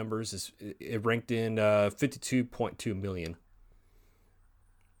numbers it ranked in 52.2 million.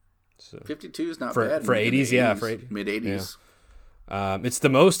 So 52 is not for bad. For 80s, yeah. For mid 80s. Yeah. It's the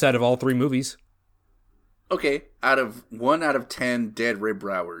most out of all 3 movies. Okay, out of 1 out of 10 dead Ray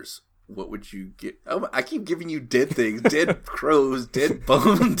Browers, what would you get? Oh, I keep giving you dead things. Dead crows, dead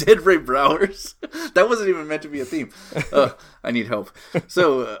bone, dead Ray Browers. That wasn't even meant to be a theme. I need help.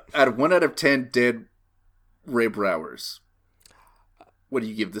 So, out of 1 out of 10 dead Ray Browers, what do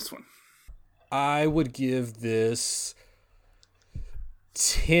you give this one? I would give this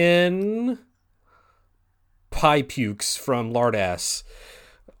 10 pie pukes from Lardass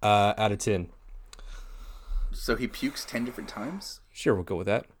out of 10. So he pukes 10 different times? Sure, we'll go with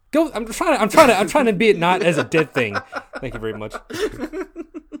that. Go. I'm trying to be it not as a dead thing. Thank you very much.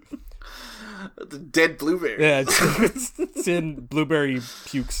 The dead blueberry. Yeah, it's 10 blueberry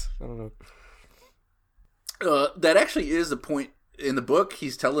pukes. I don't know. That actually is a point in the book.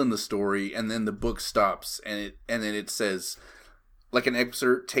 He's telling the story, and then the book stops, and then it says, like an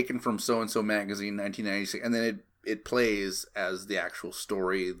excerpt taken from so and so magazine, 1996, and then it plays as the actual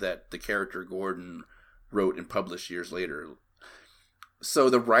story that the character Gordon wrote and published years later. So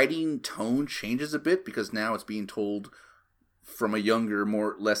the writing tone changes a bit because now it's being told from a younger,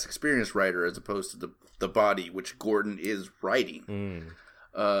 less experienced writer as opposed to the body, which Gordon is writing.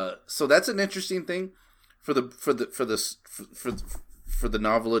 So that's an interesting thing for the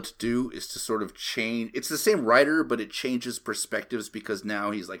novella to do, is to sort of change. It's the same writer, but it changes perspectives because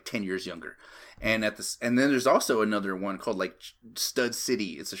now he's like 10 years younger. And then there's also another one called like Stud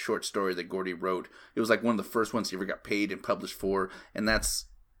City. It's a short story that Gordy wrote. It was like one of the first ones he ever got paid and published for, and that's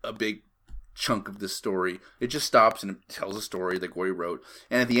a big chunk of this story. It just stops and it tells a story that Gordy wrote.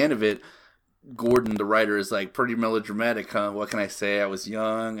 And at the end of it, Gordon, the writer, is like, pretty melodramatic, huh? What can I say? I was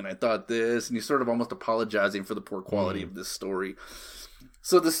young and I thought this, and he's sort of almost apologizing for the poor quality of this story.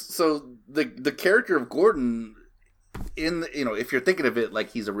 So the character of Gordon, if you're thinking of it like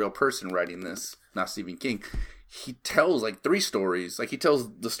he's a real person writing this, not Stephen King, he tells like 3 stories. Like he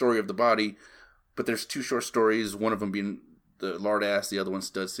tells the story of the body, but there's 2 short stories, one of them being the Lardass, the other one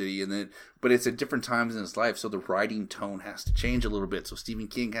Stud City, but it's at different times in his life, so the writing tone has to change a little bit. So Stephen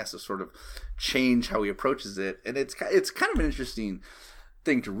King has to sort of change how he approaches it, and it's kind of an interesting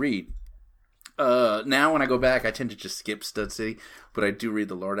thing to read. Now when I go back, I tend to just skip Stud City, but I do read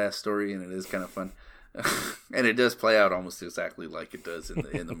the Lardass story, and it is kind of fun. And it does play out almost exactly like it does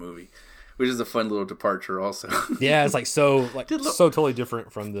in the movie, which is a fun little departure also. Yeah, it's so totally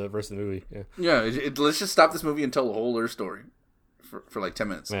different from the rest of the movie. Yeah, let's just stop this movie and tell the whole other story for like 10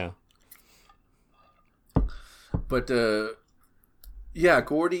 minutes. Yeah. But yeah,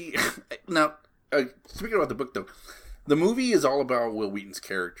 Gordy. Now, speaking about the book though, the movie is all about Will Wheaton's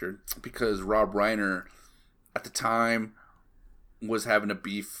character because Rob Reiner at the time was having a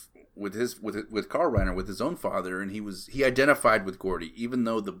beef with Carl Reiner, with his own father, and he identified with Gordy, even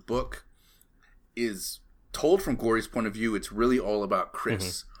though the book is told from Gordy's point of view. It's really all about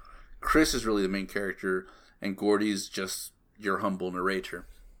Chris. Mm-hmm. Chris is really the main character, and Gordy's just your humble narrator.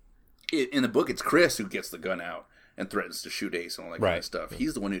 In the book, it's Chris who gets the gun out and threatens to shoot Ace and all that kind of stuff.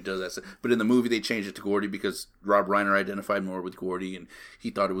 He's the one who does that stuff. But in the movie, they changed it to Gordy because Rob Reiner identified more with Gordy, and he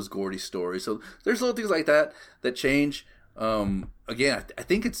thought it was Gordy's story. So there's little things like that change. Again, I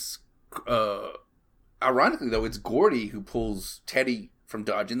think it's ironically though, it's Gordy who pulls Teddy from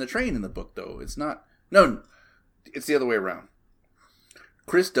dodging the train in the book. Though it's not. No, it's the other way around.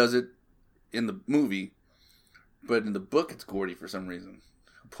 Chris does it in the movie, but in the book, it's Gordy for some reason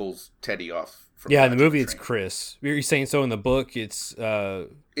who pulls Teddy off. Yeah, in the movie, it's Chris. You're saying so in the book, it's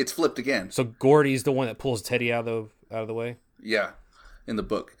flipped again. So Gordy's the one that pulls Teddy out of the way. Yeah, in the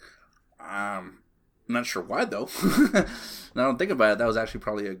book. I'm not sure why though. Now I don't think about it. That was actually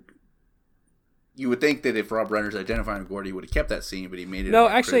probably you would think that if Rob Reiner's identifying Gordy, he would have kept that scene, but he made it. No,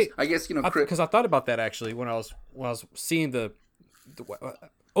 actually, Chris. I guess Chris, because I thought about that actually when I was seeing the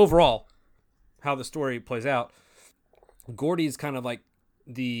overall how the story plays out. Gordy's kind of like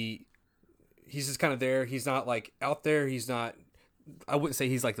he's just kind of there. He's not like out there. He's not. I wouldn't say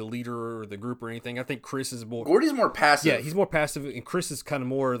he's like the leader or the group or anything. I think Chris is more. Gordy's more passive. Yeah, he's more passive, and Chris is kind of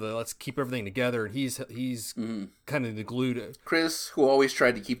more the let's keep everything together. And he's kind of the glue to Chris, who always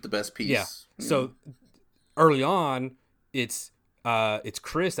tried to keep the best piece. Yeah. So early on, it's it's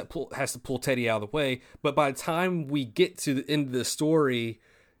Chris that has to pull Teddy out of the way. But by the time we get to the end of the story,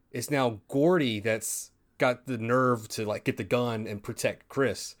 it's now Gordy that's got the nerve to like get the gun and protect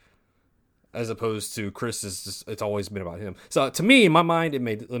Chris, as opposed to Chris is just, it's always been about him. So to me, in my mind, it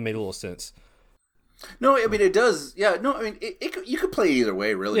made a little sense. No, I mean it does. Yeah, no, I mean you could play either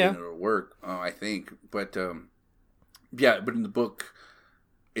way, really, Yeah. and it'll work. I think, but yeah, but in the book,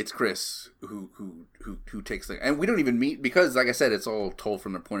 it's Chris who takes the, and we don't even meet, because, like I said, it's all told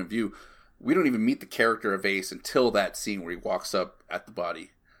from their point of view. We don't even meet the character of Ace until that scene where he walks up at the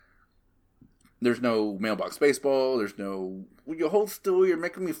body. There's no mailbox baseball. There's no, will you hold still? You're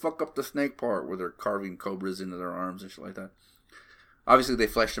making me fuck up the snake part where they're carving cobras into their arms and shit like that. Obviously, they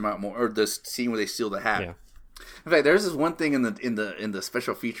fleshed him out more, or the scene where they steal the hat. Yeah. In fact, there's this one thing in the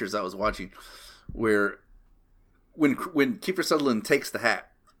special features I was watching, where when Kiefer Sutherland takes the hat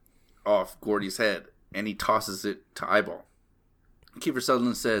off Gordy's head and he tosses it to Eyeball, Kiefer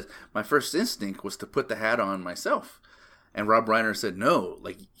Sutherland says, "My first instinct was to put the hat on myself." And Rob Reiner said, "No,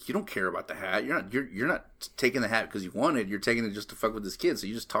 like, you don't care about the hat. You're not taking the hat because you want it. You're taking it just to fuck with this kid. So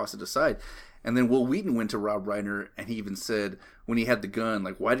you just toss it aside." And then Will Wheaton went to Rob Reiner and he even said, when he had the gun,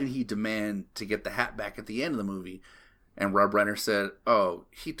 like, why didn't he demand to get the hat back at the end of the movie? And Rob Reiner said, "Oh,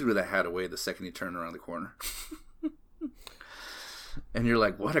 he threw the hat away the second he turned around the corner." And you're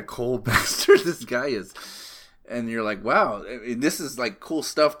like, what a cold bastard this guy is. And you're like, wow, I mean, this is like cool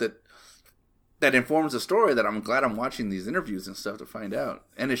stuff that informs the story, that I'm glad I'm watching these interviews and stuff to find out.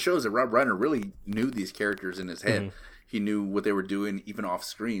 And it shows that Rob Reiner really knew these characters in his head. Mm-hmm. He knew what they were doing, even off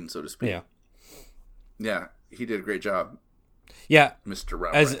screen, so to speak. Yeah. Yeah, he did a great job. Yeah. Mr.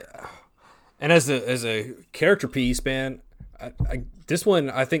 Rob Reiner. And as a character piece, man, this one,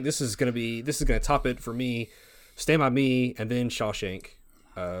 I think this is going to top it for me. Stand By Me and then Shawshank.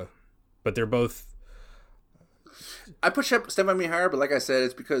 But they're both... I put Stand By Me higher, but like I said,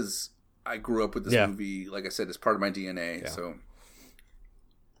 it's because I grew up with this movie. Like I said, it's part of my DNA. Yeah. So,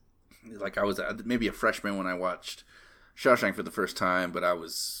 like, I was maybe a freshman when I watched Shawshank for the first time, but I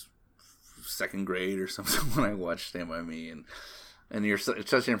was second grade or something when I watched Stand By Me, and you're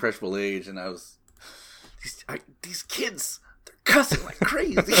such an impressionable age, and I was these kids, they're cussing like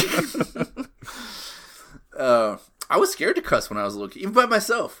crazy. I was scared to cuss when I was a little kid, even by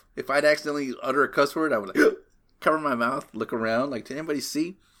myself. If I'd accidentally utter a cuss word, I would like cover my mouth, look around, like, did anybody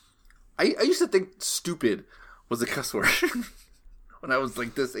see? I used to think stupid was a cuss word when I was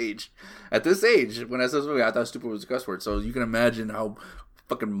like this age. At this age, when I saw this movie, I thought stupid was a cuss word. So you can imagine how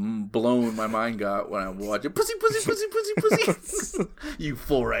fucking blown my mind got when I watched it. Pussy, pussy, pussy, pussy, pussy. You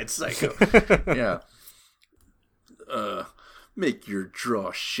full-ride psycho. Yeah. Make your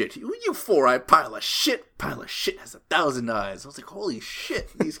draw shit. You four-eyed pile of shit. Pile of shit has 1,000 eyes. I was like, holy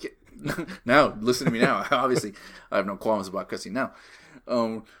shit. These kids. Now, listen to me now. Obviously, I have no qualms about cussing now.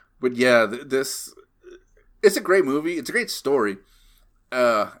 But yeah, it's a great movie. It's a great story.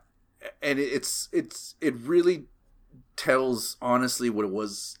 And it really tells honestly what it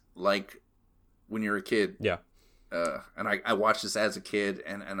was like when you're a kid. Yeah. And I watched this as a kid,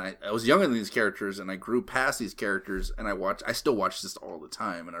 and I was younger than these characters, and I grew past these characters, and I still watch this all the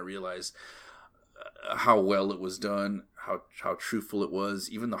time, and I realized how well it was done, how truthful it was,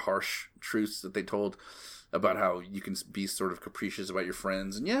 even the harsh truths that they told about how you can be sort of capricious about your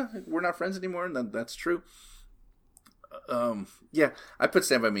friends, and yeah, we're not friends anymore, and that's true. Yeah, I put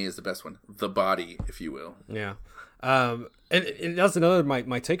Stand By Me as the best one, the body, if you will. Yeah, and that's another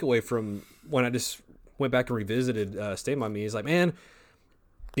my takeaway from when I just went back and revisited Stand By Me is like, man,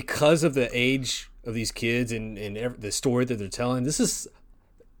 because of the age of these kids and the story that they're telling, this is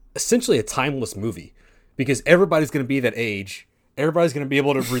essentially a timeless movie because everybody's going to be that age. Everybody's going to be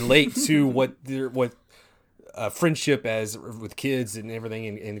able to relate to what friendship as with kids and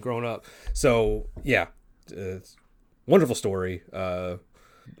everything and growing up. So yeah, wonderful story.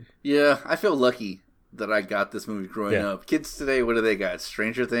 Yeah, I feel lucky that I got this movie growing up. Kids today, what do they got?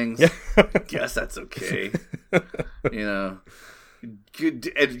 Stranger Things? Yeah. Guess that's okay. You know,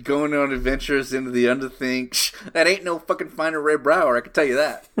 going on adventures into the underthink. That ain't no fucking Finder Ray Brower, I can tell you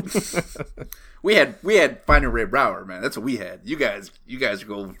that. We had Finder Ray Brower, man. That's what we had. You guys are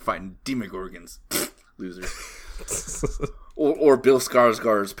going fighting Demogorgons. Losers. or Bill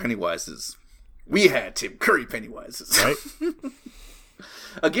Skarsgård's Pennywises. We had Tim Curry Pennywises. Right?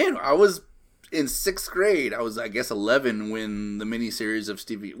 Again, I was in 6th grade. I was, I guess, 11 when the miniseries of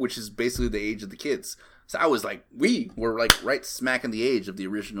Stevie, which is basically the age of the kids. So I was like, we were like right smack in the age of the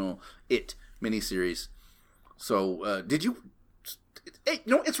original It miniseries. So, did you? Hey,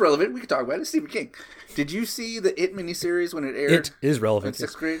 you know, it's relevant. We can talk about it. It's Stephen King. Did you see the It miniseries when it aired? It is relevant. In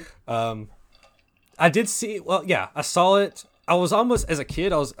 6th grade. I did see. Well, yeah, I saw it. I was almost, as a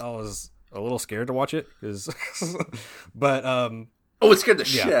kid, I was a little scared to watch it because, but it scared the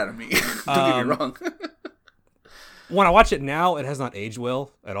shit out of me. Don't get me wrong. When I watch it now, it has not aged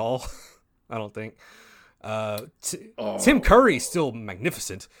well at all. I don't think. Tim Curry's still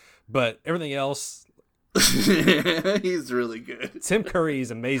magnificent, but everything else. He's really good. Tim Curry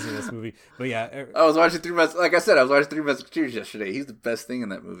is amazing in this movie. But yeah, I was watching like I said, I was watching Three Musketeers yesterday. He's the best thing in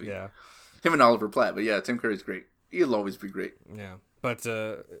that movie. Yeah, him and Oliver Platt. But yeah, Tim Curry's great. He'll always be great. Yeah, but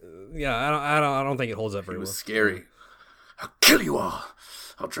I don't think it holds up very well. It was scary. I'll kill you all.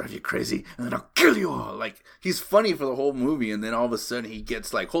 I'll drive you crazy, and then I'll kill you all. Like, he's funny for the whole movie, and then all of a sudden he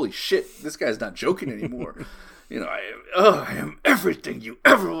gets like, holy shit, this guy's not joking anymore. I am everything you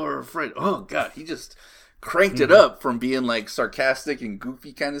ever were afraid. Oh God, he just cranked it up from being like sarcastic and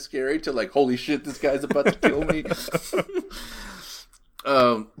goofy, kind of scary, to like, holy shit, this guy's about to kill me.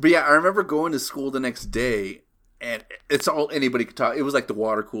 But yeah, I remember going to school the next day, and it's all anybody could talk. It was like the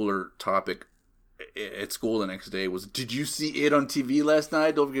water cooler topic at school the next day was, did you see it on TV last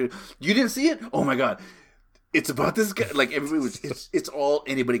night? Don't forget, you didn't see it? Oh my God. It's about this guy. Like, everybody was, it's all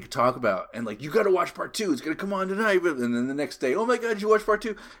anybody could talk about. And like, you got to watch part 2. It's going to come on tonight. And then the next day, oh my God, did you watch part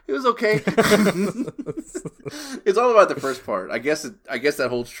 2? It was okay. It's all about the first part. I guess that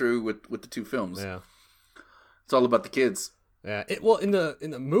holds true with the 2 films. Yeah. It's all about the kids. Yeah. Well, in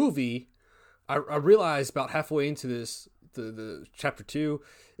the movie, I realized about halfway into this, the chapter 2,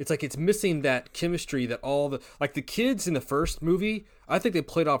 it's like it's missing that chemistry that all the, like, the kids in the first movie, I think they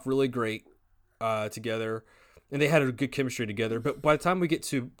played off really great together, and they had a good chemistry together. But by the time we get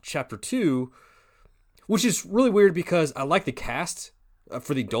to chapter 2, which is really weird because I like the cast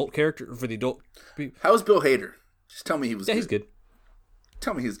for the adult character, for the adult. How was Bill Hader? Just tell me he was good. Yeah, he's good.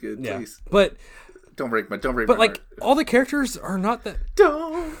 Tell me he's good, yeah. Please. But don't break my But my like, heart. all the characters are not that.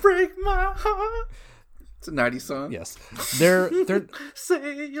 Don't break my heart. It's a 90s song. Yes. They're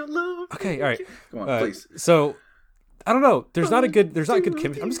say you love. Okay, all right. Come on, please. So I don't know. There's not good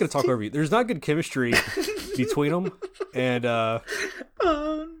chemistry. I'm just gonna talk over you. There's not good chemistry between them, and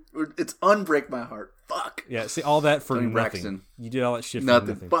it's unbreak my heart. Fuck. Yeah. See, all that for Tony nothing. Braxton. You did all that shit for nothing.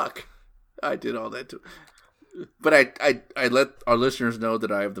 nothing. Fuck. I did all that too. But I let our listeners know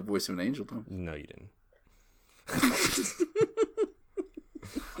that I have the voice of an angel, though. No, you didn't.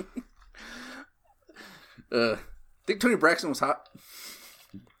 I think Tony Braxton was hot.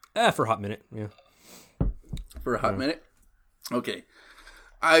 For a hot minute, yeah. For a hot minute? Okay.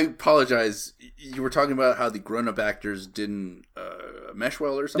 I apologize. You were talking about how the grown-up actors didn't mesh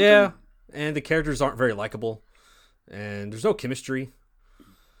well or something? Yeah, and the characters aren't very likable. And there's no chemistry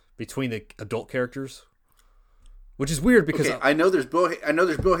between the adult characters. Which is weird because I know there's Bill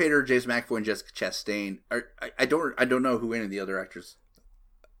Hader, Jason McAvoy, and Jessica Chastain. I don't know who any of the other actors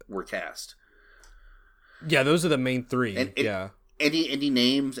were cast. Yeah, those are the main 3. And yeah. Any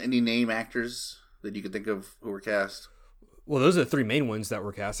names, any name actors that you could think of who were cast? Well, those are the 3 main ones that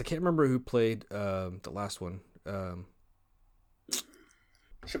were cast. I can't remember who played the last one.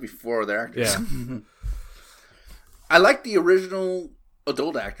 Should be 4 other actors. Yeah. I like the original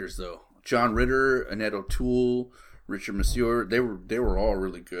adult actors though. John Ritter, Annette O'Toole, Richard Masur. They were all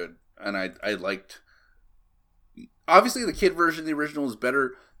really good, and I liked. Obviously, the kid version, the original, is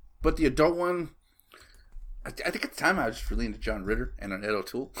better, but the adult one. I think at the time I was just really into John Ritter and Annette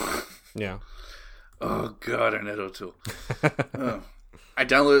O'Toole. Yeah. Oh God, Annette O'Toole.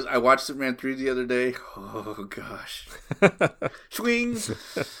 I watched Superman 3 the other day. Oh gosh. Swing.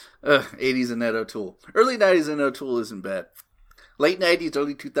 80s Annette O'Toole. Early 90s Annette O'Toole isn't bad. Late 90s,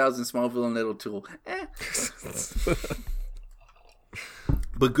 early 2000s Smallville Annette O'Toole.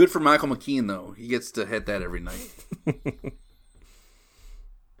 But good for Michael McKean though. He gets to hit that every night.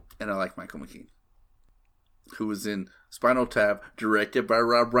 And I like Michael McKean, who was in Spinal Tap, directed by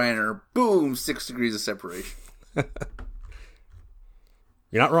Rob Reiner. Boom, 6 Degrees of Separation.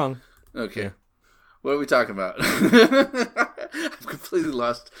 You're not wrong. Okay. Yeah. What are we talking about? I've completely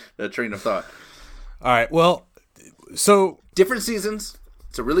lost that train of thought. All right, well, so... Different seasons.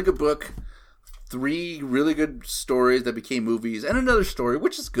 It's a really good book. 3 really good stories that became movies, and another story,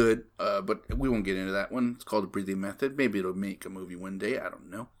 which is good, but we won't get into that one. It's called The Breathing Method. Maybe it'll make a movie one day. I don't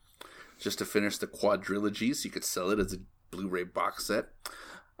know. Just to finish the quadrilogy so you could sell it as a Blu-ray box set.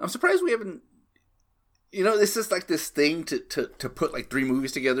 I'm surprised we haven't... You know, it's just like this thing to put like 3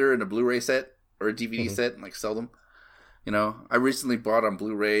 movies together in a Blu-ray set or a DVD set and like sell them. You know, I recently bought on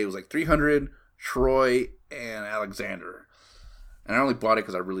Blu-ray, it was like 300, Troy, and Alexander. And I only bought it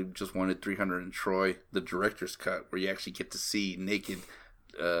because I really just wanted 300 and Troy, the director's cut, where you actually get to see naked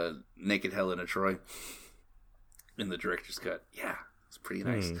Helena Troy in the director's cut. Yeah, it's pretty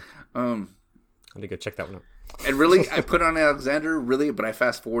nice. I need to go check that one out. And really, I put on Alexander, really, but I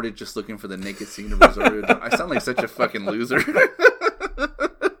fast forwarded just looking for the naked scene of Rosario. I sound like such a fucking loser.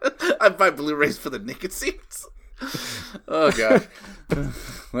 I buy Blu-rays for the naked scenes. Oh, God.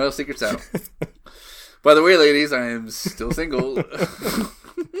 Well, secret's out. By the way, ladies, I am still single.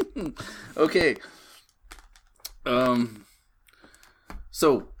 Okay.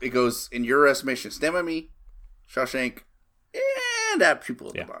 So, it goes, in your estimation, Stand By Me, Shawshank, and Apt Pupil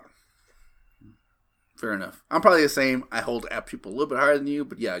at the bottom. Fair enough. I'm probably the same. I hold Apt Pupil a little bit higher than you,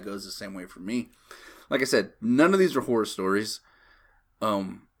 but yeah, it goes the same way for me. Like I said, none of these are horror stories.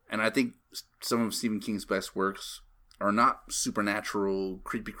 And I think some of Stephen King's best works are not supernatural,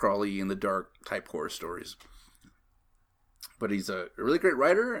 creepy crawly, in the dark type horror stories. But he's a really great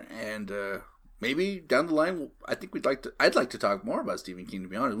writer, and maybe down the line, I'd like to talk more about Stephen King, to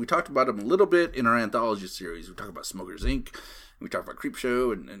be honest. We talked about him a little bit in our anthology series. We talked about Smokers Inc., we talked about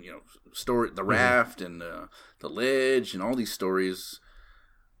Creepshow, and you know, The Raft, and The Ledge, and all these stories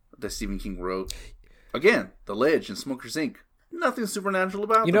that Stephen King wrote. Again, The Ledge and Smokers Inc., nothing supernatural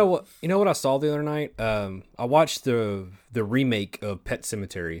about them. You know what I saw the other night? I watched the remake of Pet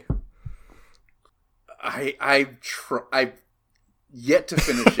Sematary. I've yet to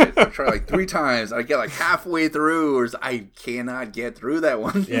finish it. I've tried like 3 times. I get like halfway through, or I cannot get through that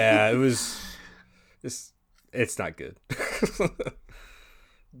one. Yeah, it's not good.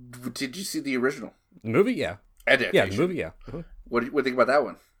 Did you see the original? The movie? Yeah. Adaptation. Yeah, the movie, yeah. Uh-huh. What do you think about that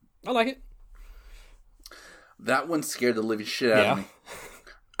one? I like it. That one scared the living shit out of me.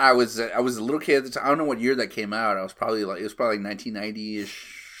 I was a little kid at the time. I don't know what year that came out. It was probably like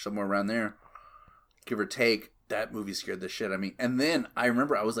 1990-ish, somewhere around there, give or take. That movie scared the shit out of me. And then I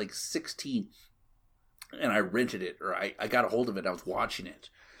remember I was like 16, and I rented it, or I got a hold of it. I was watching it,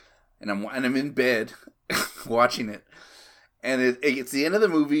 and I'm in bed watching it, and it's the end of the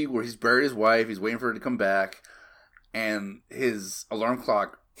movie where he's buried his wife. He's waiting for her to come back, and his alarm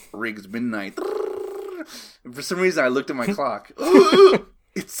clock rings midnight. And for some reason, I looked at my clock.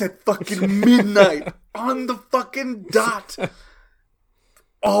 It said fucking midnight on the fucking dot.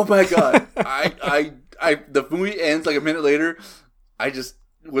 Oh my God. The movie ends like a minute later. I just,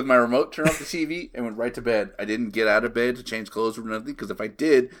 with my remote, turned off the TV and went right to bed. I didn't get out of bed to change clothes or nothing, because if I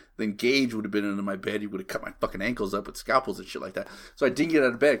did, then Gage would have been under my bed. He would have cut my fucking ankles up with scalpels and shit like that. So I didn't get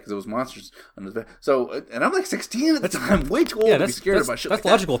out of bed because there was monsters under the bed. So, and I'm like 16 at the time, way too old to be scared about shit like that.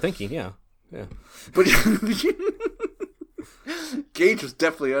 That's logical thinking, yeah. Yeah. But Gage was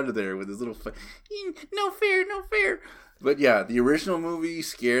definitely under there with his little no fear. But yeah, the original movie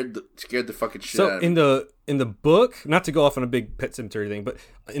scared the fucking shit out of me. So in the book, not to go off on a big Pet Sematary thing, but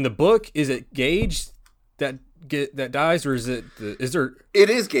in the book, is it Gage that dies, or is there? It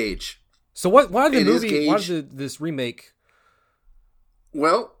is Gage. So why this remake?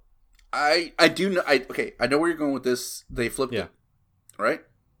 Well, I do know. I know where you're going with this. They flipped it, right?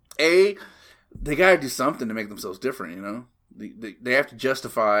 They gotta do something to make themselves different, you know. They have to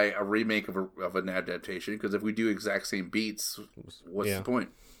justify a remake of an adaptation, because if we do exact same beats, what's the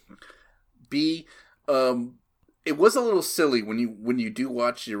point? B, it was a little silly when you do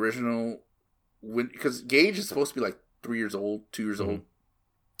watch the original, because Gage is supposed to be like 2 years old.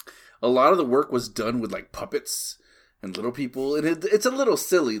 A lot of the work was done with like puppets and little people, and it's a little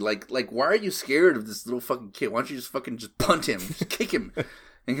silly. Like why are you scared of this little fucking kid? Why don't you just fucking punt him, just kick him?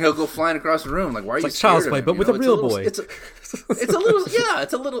 And he'll go flying across the room. Like, why are you scared Child's of Play, him? but with a real boy. It's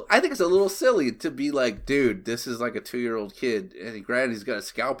a little. I think it's a little silly to be like, dude, this is like a 2-year-old kid, and granted he's got a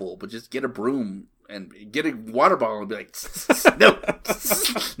scalpel, but just get a broom and get a water bottle and be like, no,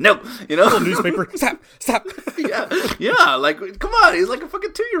 you know, little newspaper, stop. yeah. Like, come on, he's like a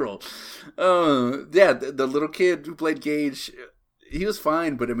fucking 2-year-old. The little kid who played Gage, he was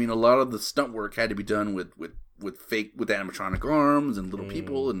fine, but I mean, a lot of the stunt work had to be done with animatronic arms and little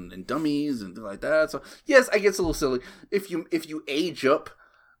people and dummies and things like that. So yes, I guess a little silly. If you age up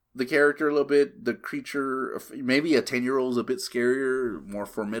the character a little bit, the creature, maybe a 10-year-old is a bit scarier, more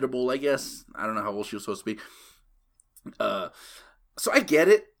formidable, I guess. I don't know how old she was supposed to be. So I get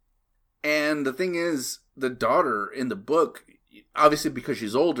it. And the thing is, the daughter in the book, obviously because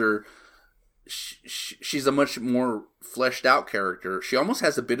she's older, she's a much more fleshed out character. She almost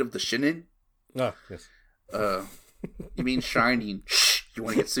has a bit of the Shinin. Oh, yes. You mean Shining? Shh, you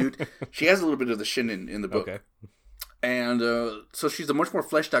want to get sued? She has a little bit of the Shinin in the book. Okay. And so she's a much more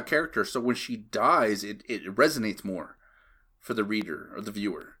fleshed out character. So when she dies, it resonates more for the reader or the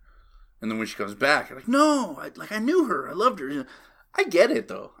viewer. And then when she comes back, you're like, no, I knew her. I loved her. I get it,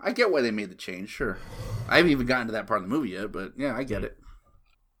 though. I get why they made the change, sure. I haven't even gotten to that part of the movie yet, but yeah, I get it.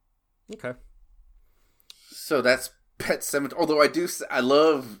 Okay. So that's Pet Sematary. Although I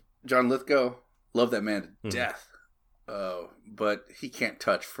love John Lithgow. Love that man to death. But he can't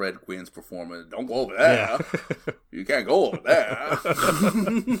touch Fred Gwynn's performance. Don't go over there. Yeah. You can't go over there.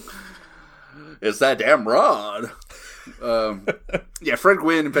 It's that damn rod. Yeah, Fred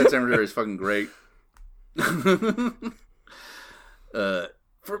Gwynn in Pet Sematary is fucking great.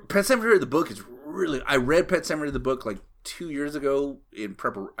 For Pet Sematary the book is really... I read Pet Sematary the book like 2 years ago.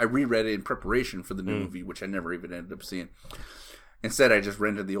 I reread it in preparation for the new movie, which I never even ended up seeing. Instead, I just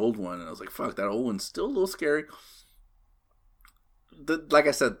rented the old one, and I was like, fuck, that old one's still a little scary. Like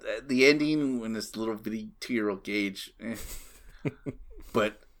I said, the ending when this little bitty 2-year-old Gage...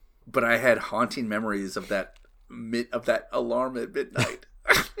 But I had haunting memories of that alarm at midnight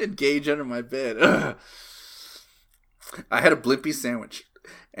and Gage under my bed. Ugh. I had a Blimpie sandwich,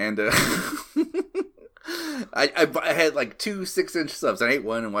 and I had like 2 6-inch subs. I ate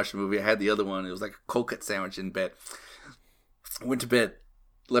one and watched the movie. I had the other one. It was like a cold cut sandwich in bed. I went to bed,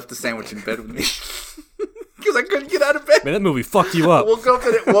 left the sandwich in bed with me because I couldn't get out of bed. Man, that movie fucked you up. Woke up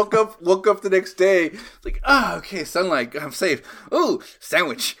the next day. Like, okay, sunlight. I'm safe. Ooh,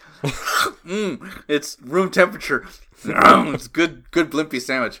 sandwich. It's room temperature. It's good Blimpie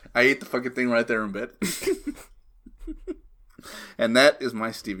sandwich. I ate the fucking thing right there in bed. And that is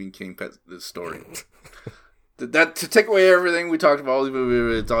my Stephen King pet story. That to take away everything we talked about, all these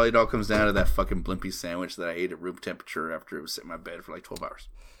movies, it all comes down to that fucking Blimpie sandwich that I ate at room temperature after it was sitting in my bed for like 12 hours.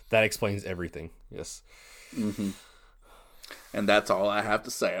 That explains everything. Yes. Mm-hmm. And that's all I have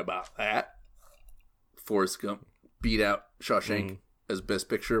to say about that. Forrest Gump beat out Shawshank as Best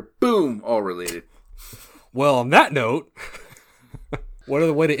Picture. Boom! All related. Well, on that note, what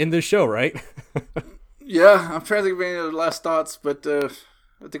other way to end this show, right? Yeah, I'm trying to think of any other last thoughts, but I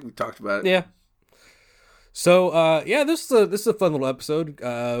think we talked about it. Yeah. So, this is a fun little episode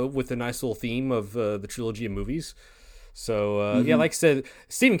with a nice little theme of the trilogy of movies. So, yeah, like I said,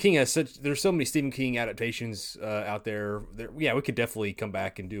 Stephen King there's so many Stephen King adaptations out there. Yeah, we could definitely come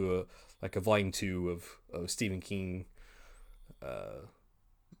back and do a volume 2 of Stephen King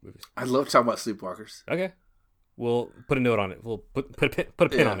movies. I'd love to talk about Sleepwalkers. Okay. We'll put a note on it. We'll put a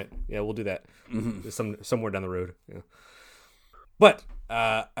pin on it. Yeah, we'll do that somewhere down the road. Yeah. But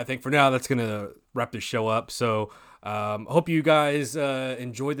I think for now that's gonna wrap this show up. So I hope you guys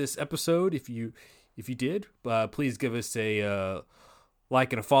enjoyed this episode. If you did, please give us a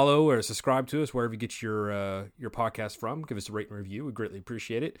like and a follow or subscribe to us wherever you get your podcast from. Give us a rate and review. We greatly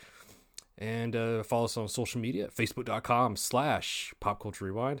appreciate it. And follow us on social media at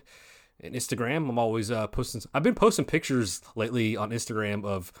facebook.com/popculturerewind. And Instagram, I'm always posting. I've been posting pictures lately on Instagram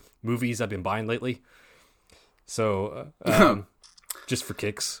of movies I've been buying lately. So just for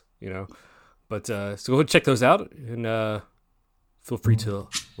kicks, But so go ahead and check those out, and feel free to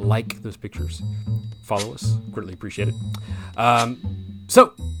like those pictures, follow us, greatly appreciate it.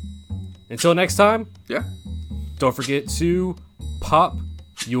 So until next time, don't forget to pop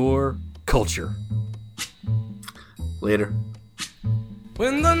your culture. Later.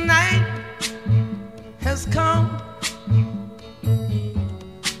 When the night has come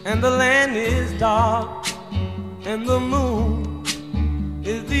and the land is dark and the moon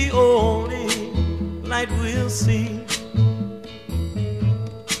is the only light we'll see,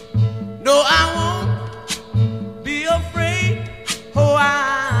 no, I won't be afraid. Oh,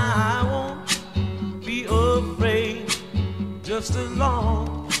 I won't be afraid. Just as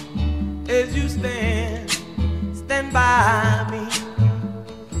long as you stand by me.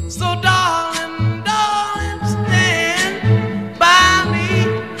 So darling, stand by me.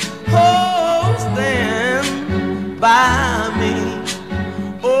 Oh, stand by me.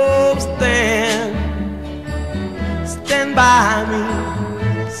 Oh, stand by me.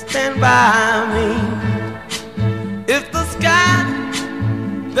 Stand by me. If the sky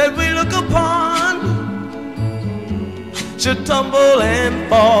that we look upon should tumble and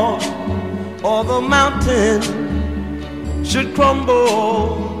fall, or the mountain should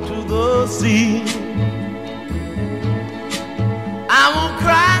crumble to the sea, I won't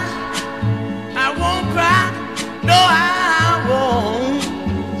cry, no, I won't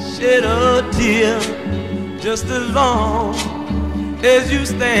shed a tear. Just as long as you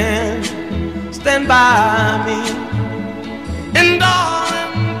stand by me. And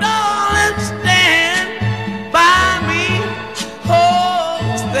darling, stand by me.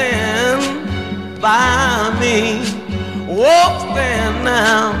 Oh, stand by me. Oh, stand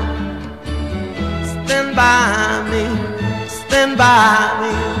now. Stand by me. Stand by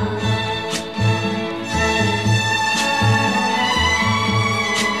me.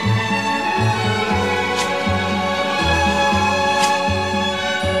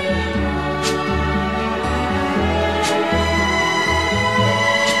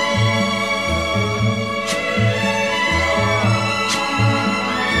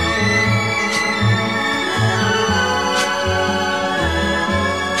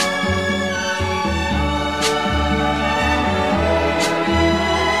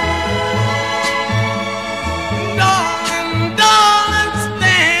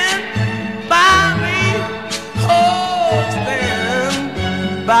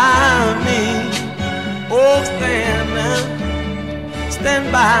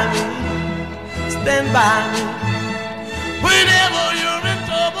 by me, stand by me. Whenever you're in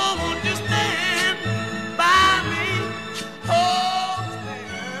trouble, won't you stand by me? Oh, stand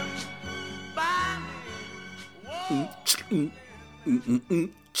by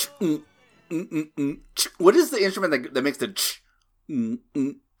me. What is the instrument that makes the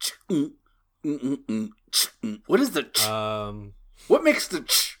what is the what makes the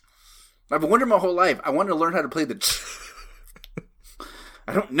I've wondered my whole life. I wanted to learn how to play the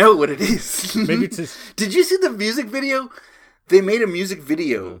I don't know what it is. Maybe it's Did you see the music video? They made a music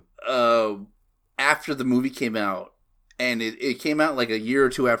video after the movie came out, and it came out like a year or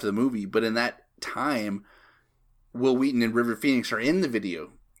two after the movie, but in that time Will Wheaton and River Phoenix are in the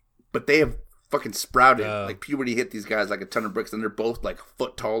video, but they have fucking sprouted. Like puberty hit these guys like a ton of bricks, and they're both like a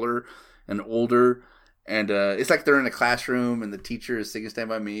foot taller and older. And it's like they're in a classroom, and the teacher is singing "Stand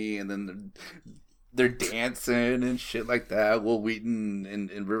By Me," and then they're dancing and shit like that. Will Wheaton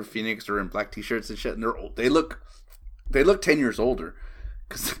and River Phoenix are in black t-shirts and shit, and they look 10 years older,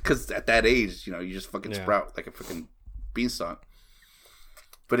 because at that age, you know, you just fucking sprout like a fucking beanstalk.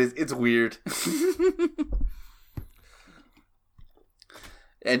 But it's weird.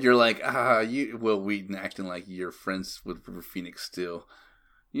 And you're like, you Will Wheaton acting like you're friends with River Phoenix still.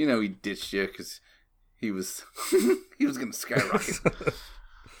 You know he ditched you because he was going to skyrocket.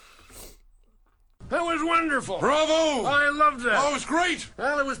 That was wonderful. Bravo! I loved that. Oh, it was great.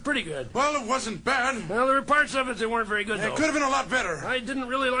 Well, it was pretty good. Well, it wasn't bad. Well, there were parts of it that weren't very good, though. It could have been a lot better. I didn't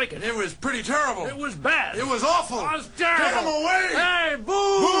really like it. It was pretty terrible. It was bad. It was awful. It was terrible. Get him away! Hey,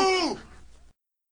 boo! Boo!